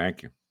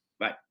 Thank you.